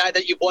direction, the guy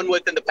that you've won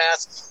with in the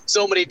past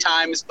so many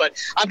times. But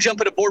I'm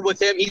jumping aboard with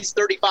him. He's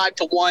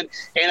 35-1,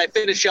 and I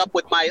finish up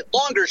with my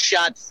longer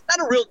shot.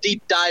 Not a real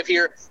deep dive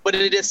here, but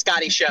it is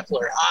Scotty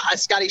Scheffler.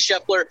 Scotty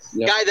Scheffler,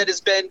 guy that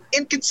has been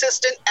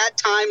inconsistent at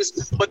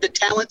times, but the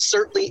talent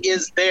certainly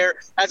is there.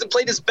 Hasn't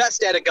played his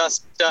best at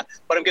Augusta,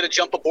 but I'm going to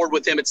jump aboard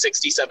with him at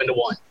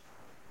 67-1.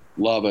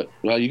 Love it.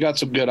 Well, you got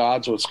some good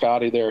odds with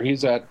Scotty there.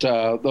 He's at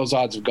those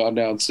odds have gone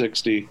down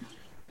 60,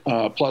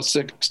 plus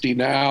 60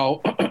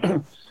 now.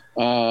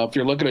 If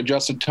you're looking at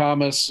Justin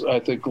Thomas, I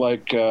think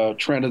like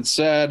Trent had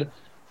said,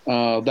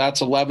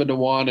 that's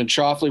 11-1. And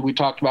Schauffele, we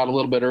talked about a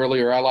little bit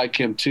earlier. I like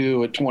him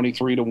too at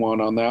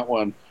 23-1 on that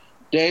one.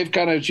 Dave,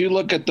 kind of as you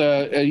look at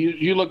the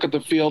you look at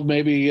the field,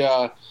 maybe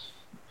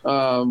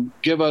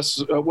give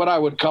us what I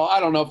would call, I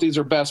don't know if these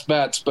are best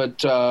bets, but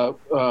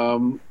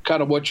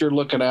kind of what you're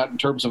looking at in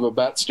terms of a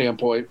bet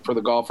standpoint for the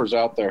golfers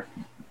out there.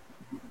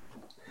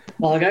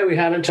 Well, a guy we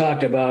haven't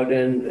talked about,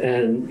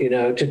 and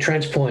to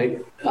Trent's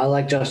point, I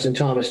like Justin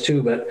Thomas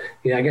too, but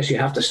I guess you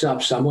have to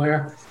stop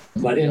somewhere.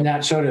 But in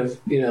that sort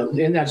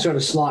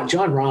of slot,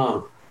 Jon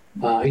Rahm,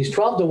 he's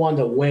 12-1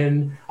 to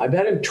win. I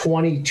bet him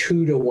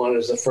 22-1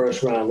 as the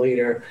first round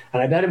leader,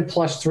 and I bet him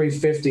plus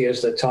 350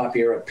 as the top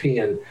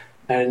European.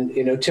 And,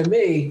 to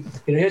me,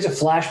 here's a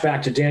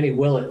flashback to Danny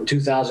Willett in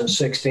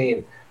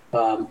 2016.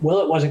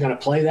 Willett wasn't going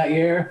to play that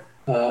year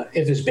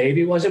if his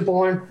baby wasn't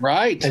born.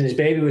 Right. And his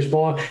baby was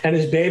born.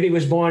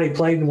 He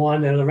played and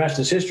won, and the rest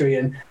is history.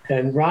 And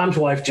Rahm's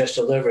wife just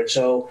delivered.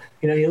 So,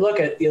 you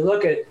look at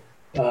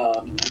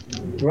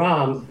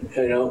Rahm,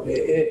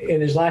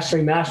 in his last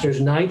three Masters,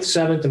 9th,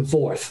 7th, and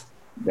 4th.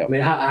 Yep. I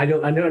mean, I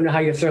don't know how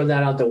you throw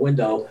that out the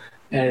window.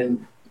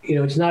 And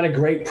it's not a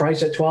great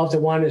price at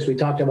 12-1, as we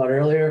talked about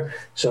earlier.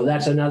 So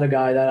that's another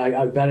guy that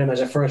I bet him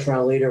as a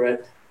first-round leader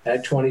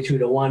at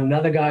 22-1.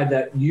 Another guy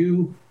that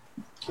you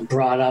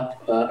brought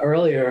up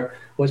earlier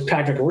was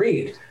Patrick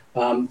Reed.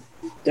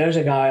 There's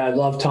a guy I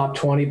love, top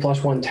 20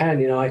 plus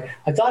 110.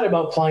 I thought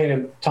about playing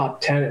him top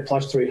 10 at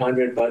plus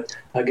 300, but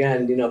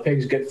again,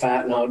 pigs get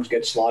fat and hogs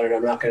get slaughtered.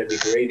 I'm not going to be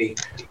greedy.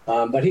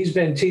 But he's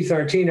been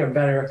T13 or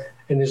better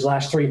in his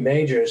last 3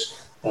 majors,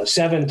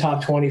 7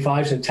 top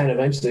 25s in 10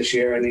 events this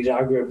year, and he's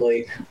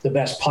arguably the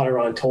best putter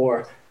on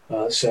tour.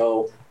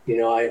 So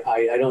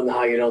I don't know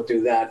how you don't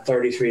do that.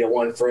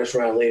 33-1 first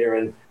round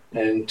leader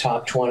and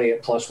top 20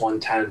 at plus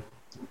 110.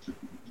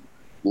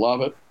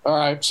 Love it. All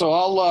right, so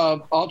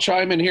I'll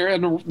chime in here,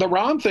 and the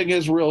Rahm thing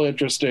is real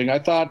interesting. I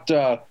thought,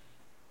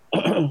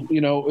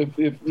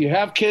 if you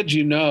have kids,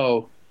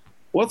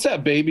 once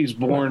that baby's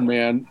born,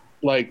 man,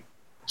 like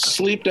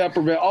sleep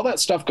deprivation, all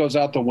that stuff goes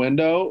out the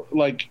window.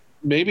 Like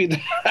maybe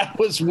that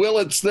was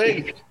Willett's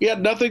thing. He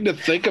had nothing to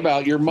think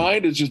about. Your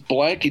mind is just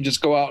blank. You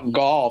just go out and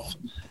golf.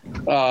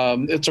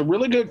 It's a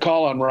really good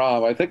call on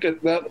Rahm. I think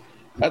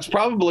that's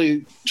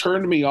probably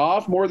turned me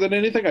off more than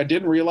anything. I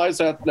didn't realize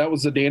that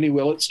was the Danny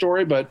Willett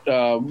story, but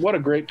what a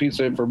great piece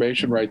of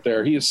information right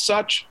there. He's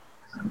so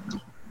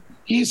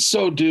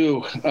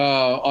due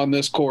on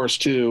this course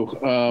too.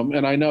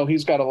 And I know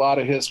he's got a lot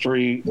of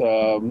history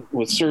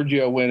with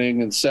Sergio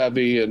winning and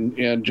Seve,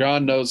 and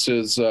John knows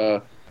his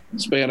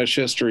Spanish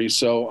history.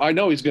 So I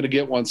know he's going to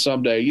get one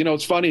someday.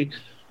 It's funny.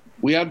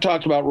 We haven't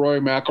talked about Rory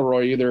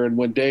McIlroy either. And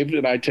when David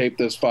and I taped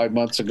this 5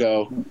 months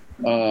ago,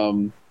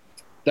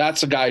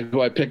 that's a guy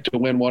who I picked to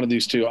win one of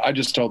these two. I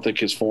just don't think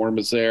his form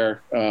is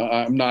there.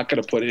 I'm not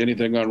going to put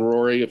anything on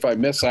Rory. If I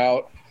miss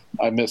out,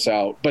 I miss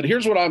out. But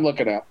here's what I'm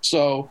looking at.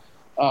 So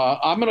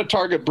I'm going to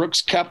target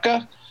Brooks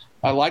Koepka.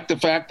 I like the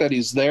fact that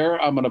he's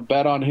there. I'm going to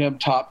bet on him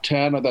top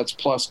 10. That's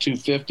plus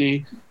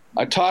 250.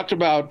 I talked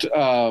about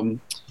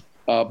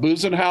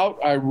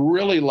Buzenhout. I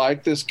really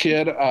like this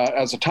kid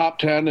as a top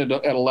 10 at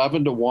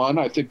 11-1.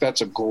 I think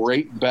that's a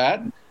great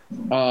bet.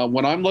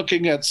 When I'm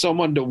looking at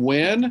someone to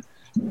win,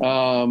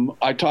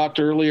 I talked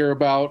earlier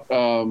about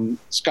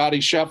Scotty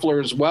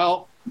Scheffler as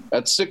well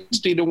at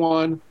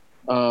 60-1.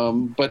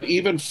 But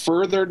even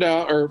further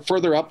down or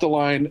further up the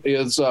line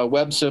is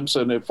Webb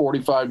Simpson at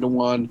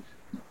 45-1.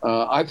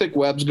 I think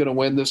Webb's going to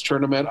win this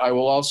tournament. I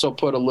will also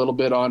put a little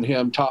bit on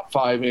him top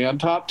 5 and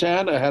top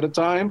 10 ahead of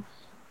time.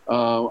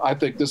 I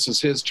think this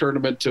is his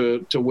tournament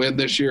to win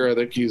this year. I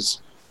think he's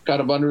kind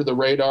of under the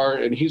radar,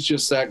 and he's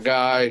just that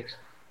guy.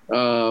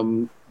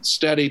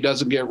 Steady,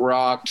 doesn't get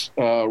rocked.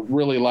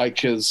 Really like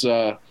his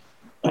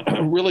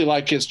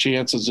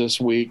chances this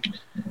week.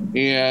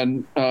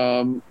 And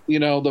the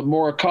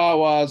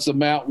Morikawas, the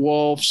Matt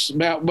Wolffs.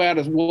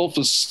 Matt Wolff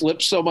has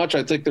slipped so much.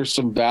 I think there's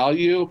some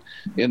value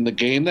in the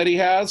game that he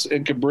has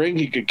and could bring.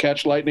 He could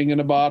catch lightning in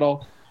a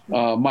bottle.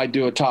 Might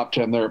do a top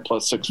 10 there at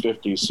plus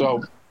 650.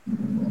 So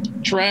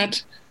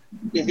Trent,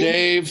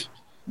 Dave,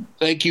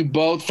 thank you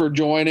both for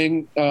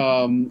joining.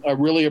 I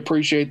really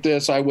appreciate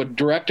this. I would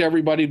direct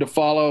everybody to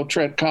follow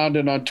Trent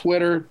Condon on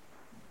Twitter,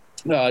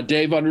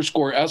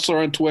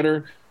 Dave_Essler on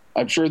Twitter.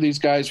 I'm sure these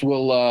guys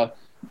will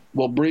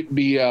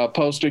be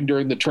posting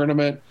during the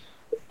tournament.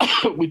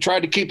 We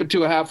tried to keep it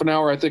to a half an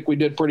hour. I think we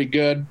did pretty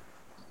good.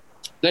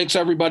 Thanks,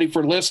 everybody,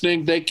 for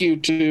listening. Thank you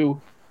to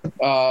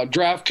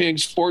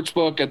DraftKings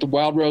Sportsbook at the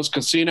Wild Rose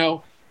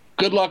Casino.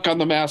 Good luck on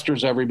the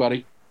Masters,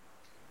 everybody.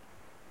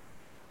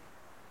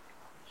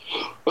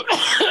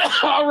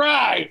 All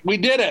right, we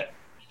did it.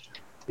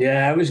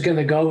 Yeah, I was going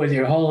to go with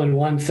your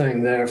hole-in-one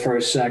thing there for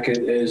a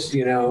second. Is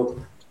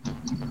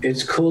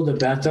it's cool to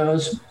bet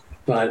those,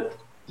 but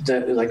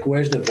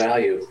where's the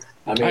value?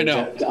 I mean, I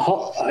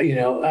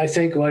know. I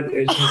think what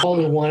is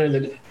hole-in-one in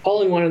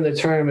the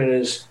tournament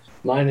is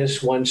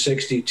minus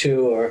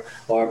 162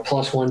 or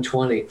plus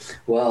 120.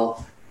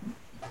 Well,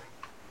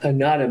 I'm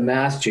not a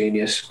math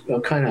genius.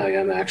 Well, kind of I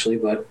am actually,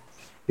 but.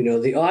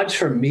 The odds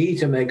for me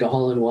to make a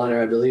hole-in-one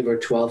I believe are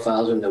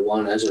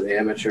 12,000-1 as an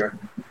amateur.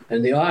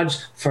 And the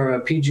odds for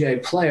a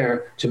PGA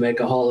player to make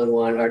a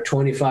hole-in-one are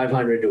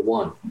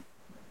 2,500-1.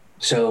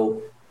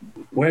 So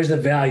where's the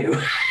value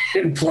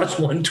in plus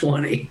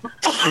 120?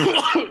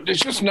 It's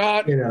just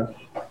not,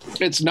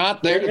 it's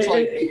not there.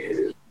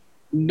 It's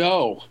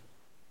no.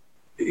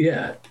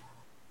 Yeah.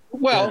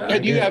 Well,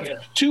 and you have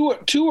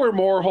two or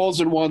more holes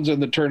in ones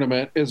in the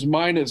tournament is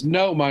minus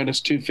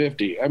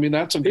 250. I mean,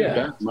 that's a good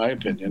bet in my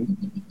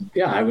opinion.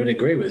 Yeah, I would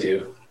agree with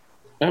you.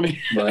 I mean,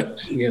 but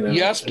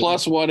yes,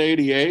 plus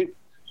 188.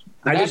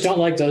 I just don't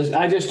like those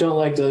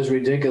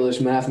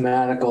ridiculous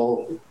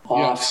mathematical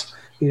offs.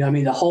 Yeah.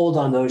 The hold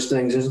on those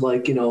things is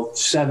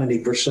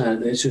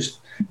 70%. It's just,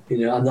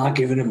 I'm not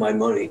giving him my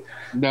money.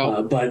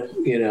 No. But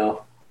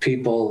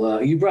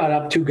people, you brought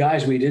up two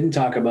guys we didn't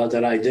talk about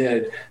that I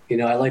did.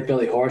 I like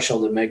Billy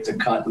Horschel to make the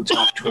cut in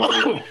top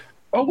 20.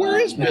 Oh, where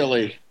is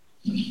Billy?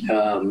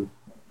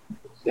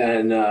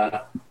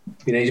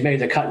 he's made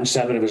the cut in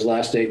 7 of his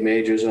last 8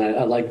 majors, and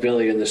I like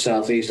Billy in the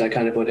Southeast. I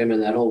kind of put him in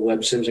that whole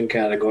Webb Simpson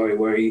category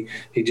where he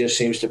just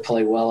seems to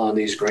play well on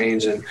these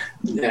greens, and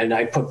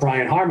I put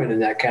Brian Harman in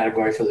that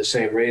category for the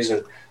same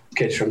reason.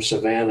 Kid from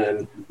Savannah,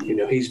 and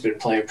he's been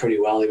playing pretty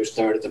well. He was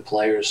 3rd at the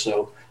Players,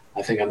 so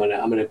I think I'm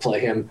gonna play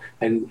him.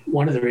 And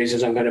one of the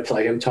reasons I'm gonna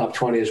play him top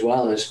 20 as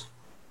well is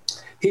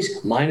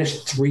he's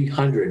minus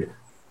 300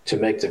 to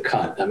make the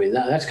cut. I mean,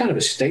 that's kind of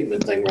a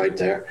statement thing right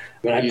there.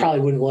 I mean, I probably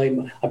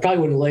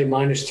wouldn't lay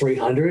minus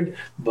 300,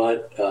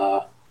 but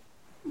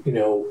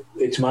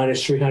it's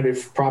minus 300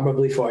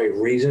 probably for a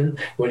reason.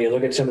 When you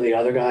look at some of the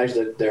other guys,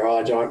 that their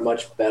odds aren't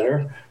much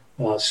better.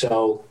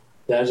 So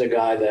there's a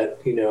guy that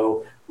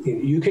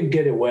you can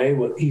get away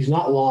with. He's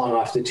not long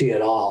off the tee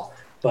at all,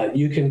 but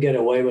you can get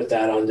away with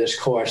that on this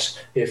course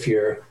if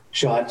your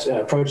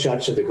approach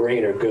shots to the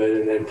green are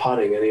good, and then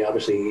putting, and he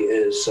obviously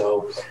is.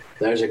 So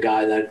there's a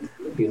guy that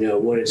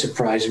wouldn't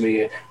surprise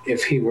me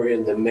if he were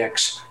in the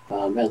mix,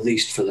 at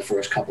least for the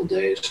first couple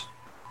days.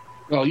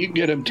 Well, you can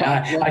get him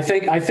top. I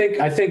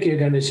think you're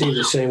going to see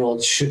the same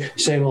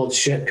old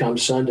shit come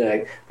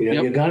Sunday.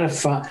 Yep.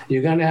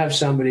 You're gonna have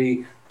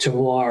somebody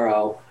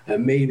tomorrow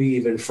and maybe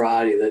even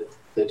Friday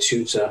that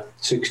shoots a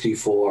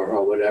 64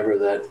 or whatever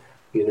that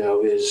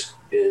is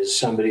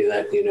somebody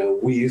that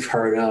we've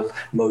heard of.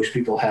 Most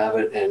people have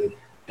it,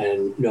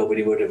 and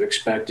nobody would have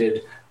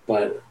expected.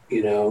 But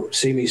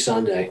see me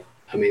Sunday.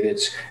 I mean,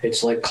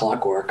 it's like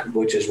clockwork,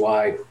 which is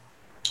why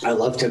I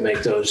love to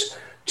make those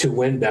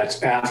 2-win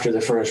bets after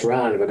the first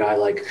round of a guy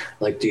like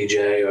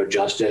DJ or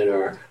Justin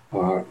or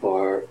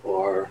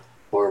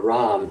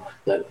Rahm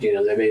that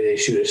they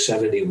shoot a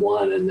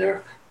 71 and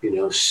they're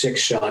 6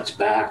 shots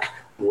back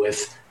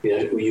with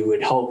you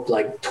would hope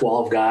like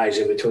 12 guys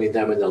in between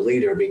them and the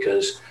leader,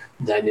 because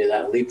then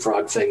that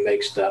leapfrog thing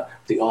makes the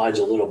odds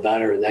a little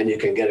better, and then you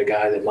can get a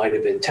guy that might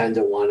have been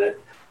 10-1 at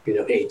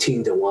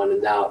 18-1,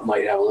 and now it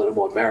might have a little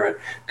more merit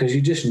because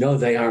you just know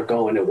they aren't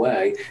going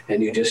away,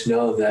 and you just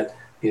know that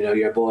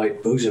your boy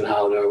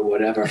Buzenhout or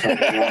whatever from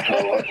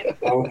Morocco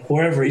or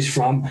wherever he's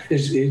from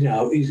is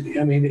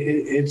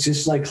it's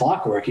just like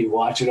clockwork. You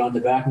watch it on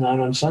the back nine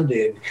on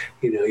Sunday, and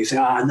you say,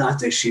 not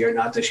this year,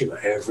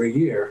 but every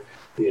year,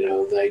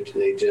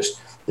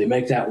 they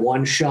make that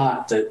one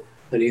shot that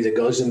either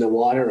goes in the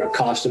water or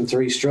costs them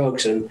 3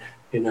 strokes, and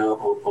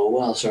oh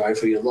well, sorry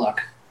for your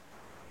luck.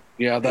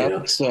 Yeah,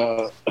 that's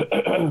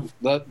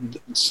that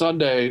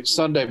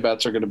Sunday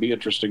bets are going to be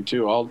interesting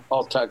too.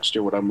 I'll text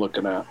you what I'm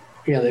looking at.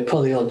 Yeah, they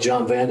pull the old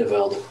John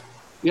Vandevelde.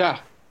 Yeah,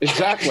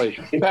 exactly.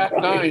 Back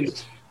 9,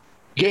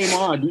 game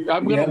on.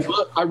 I'm gonna. Yep.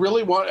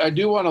 I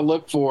do want to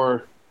look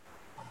for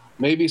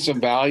maybe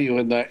some value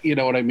in that. You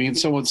know what I mean?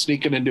 Someone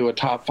sneaking into a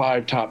top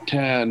 5, top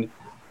 10.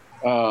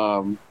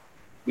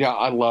 Yeah,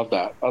 I love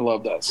that. I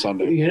love that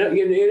Sunday. You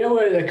know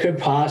where that could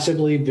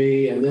possibly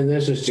be, and then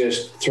this is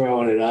just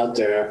throwing it out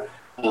there.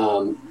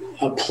 A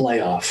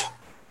playoff.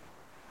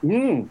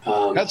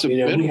 That's a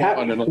good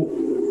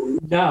one.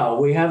 No,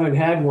 we haven't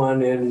had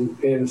one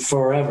in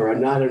forever.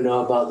 And I don't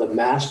know about the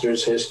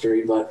Masters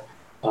history, but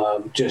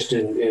just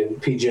in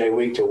PGA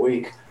week to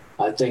week,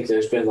 I think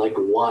there's been like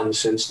one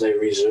since they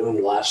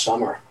resumed last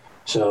summer.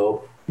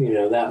 So,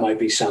 that might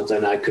be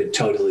something I could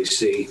totally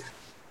see.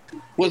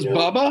 Was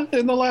Bubba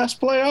in the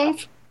last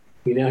playoff?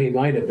 He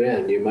might have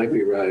been. You might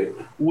be right.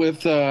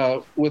 With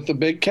the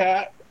big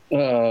cat.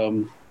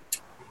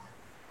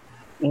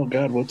 Oh,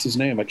 God, what's his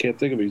name? I can't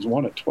think of it. He's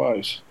won it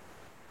twice.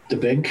 The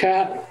big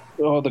cat?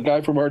 Oh, the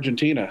guy from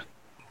Argentina.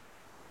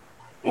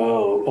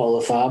 Oh,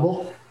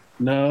 Olafable?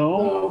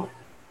 No.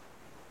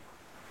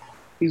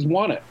 He's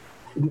won it.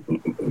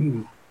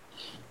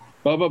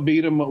 Bubba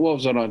beat him, what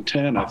was it, on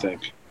 10, I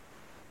think.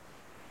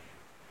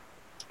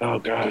 Oh,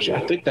 gosh, I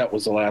think that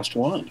was the last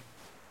one.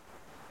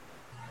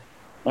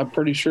 I'm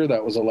pretty sure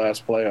that was the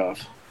last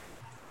playoff.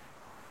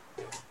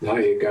 Now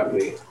you got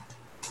me.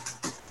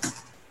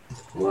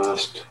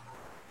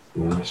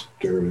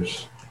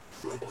 Masters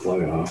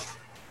playoff.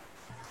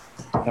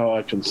 Oh,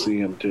 I can see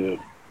him too.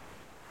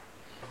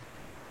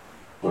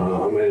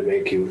 I'm going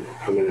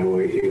to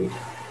wait you.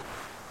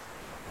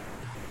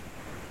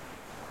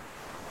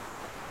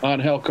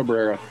 Angel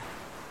Cabrera.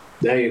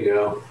 There you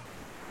go.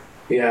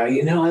 Yeah,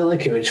 I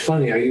like him. It's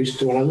funny.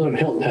 When I lived in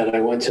Hilton Head, I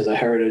went to the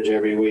Heritage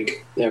every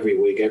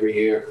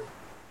year.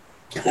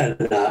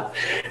 And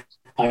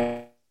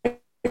I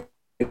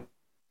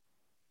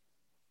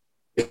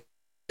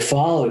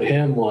followed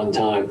him one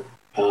time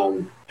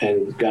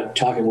and got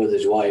talking with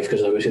his wife,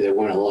 because obviously there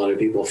weren't a lot of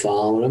people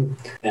following him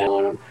and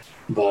on him.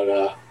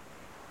 But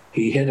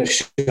he hit a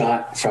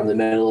shot from the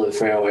middle of the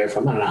fairway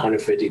from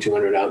 150,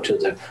 200 out to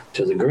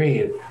the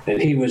green,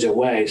 and he was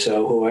away.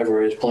 So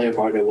whoever his playing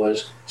partner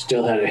was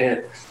still had a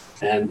hit.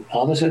 And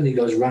all of a sudden he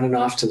goes running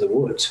off to the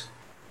woods.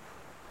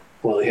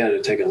 Well, he had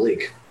to take a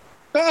leak.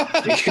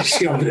 You can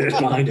see over there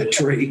behind a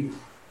tree.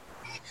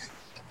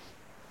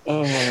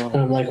 And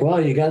I'm like, well,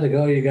 you got to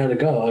go.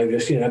 I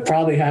just, it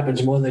probably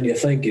happens more than you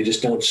think. You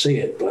just don't see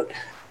it. But,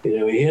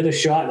 he hit a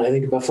shot, and I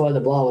think before the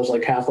ball was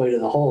like halfway to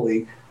the hole,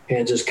 he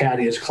hands his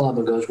caddy his club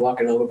and goes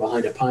walking over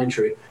behind a pine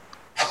tree.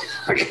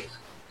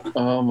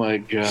 Oh my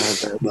God,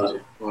 that's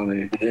too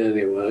funny.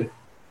 Anyway.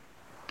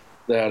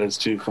 That is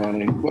too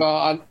funny.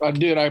 Well,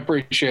 I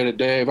appreciate it,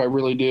 Dave. I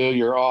really do.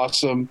 You're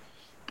awesome.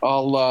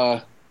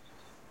 I'll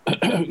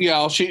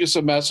shoot you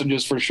some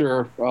messages for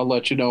sure. I'll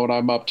let you know what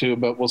I'm up to,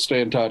 but we'll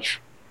stay in touch.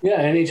 Yeah,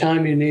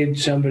 anytime you need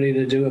somebody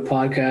to do a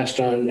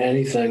podcast on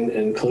anything,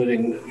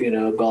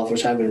 including,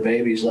 golfers having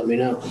babies, let me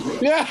know.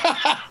 Yeah,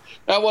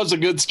 that was a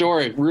good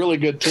story. Really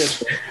good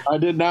tip. I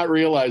did not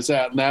realize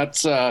that. And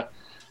that's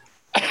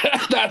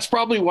that's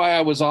probably why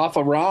I was off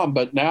of Rahm.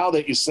 But now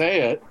that you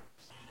say it,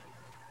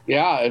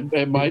 yeah,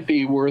 it might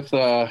be worth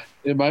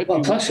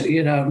Plus,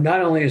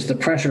 not only is the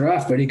pressure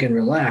off, but he can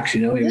relax.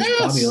 He was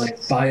probably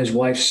like by his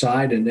wife's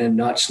side and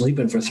not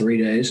sleeping for 3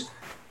 days.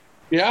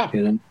 Yeah.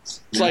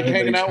 It's like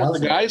hanging out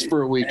with the guys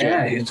for a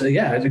weekend.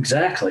 Yeah,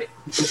 exactly.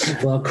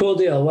 Well, cool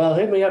deal. Well,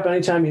 hit me up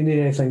anytime you need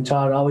anything,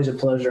 Todd. Always a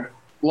pleasure.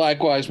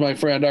 Likewise, my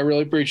friend. I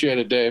really appreciate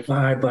it, Dave. All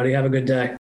right, buddy. Have a good day.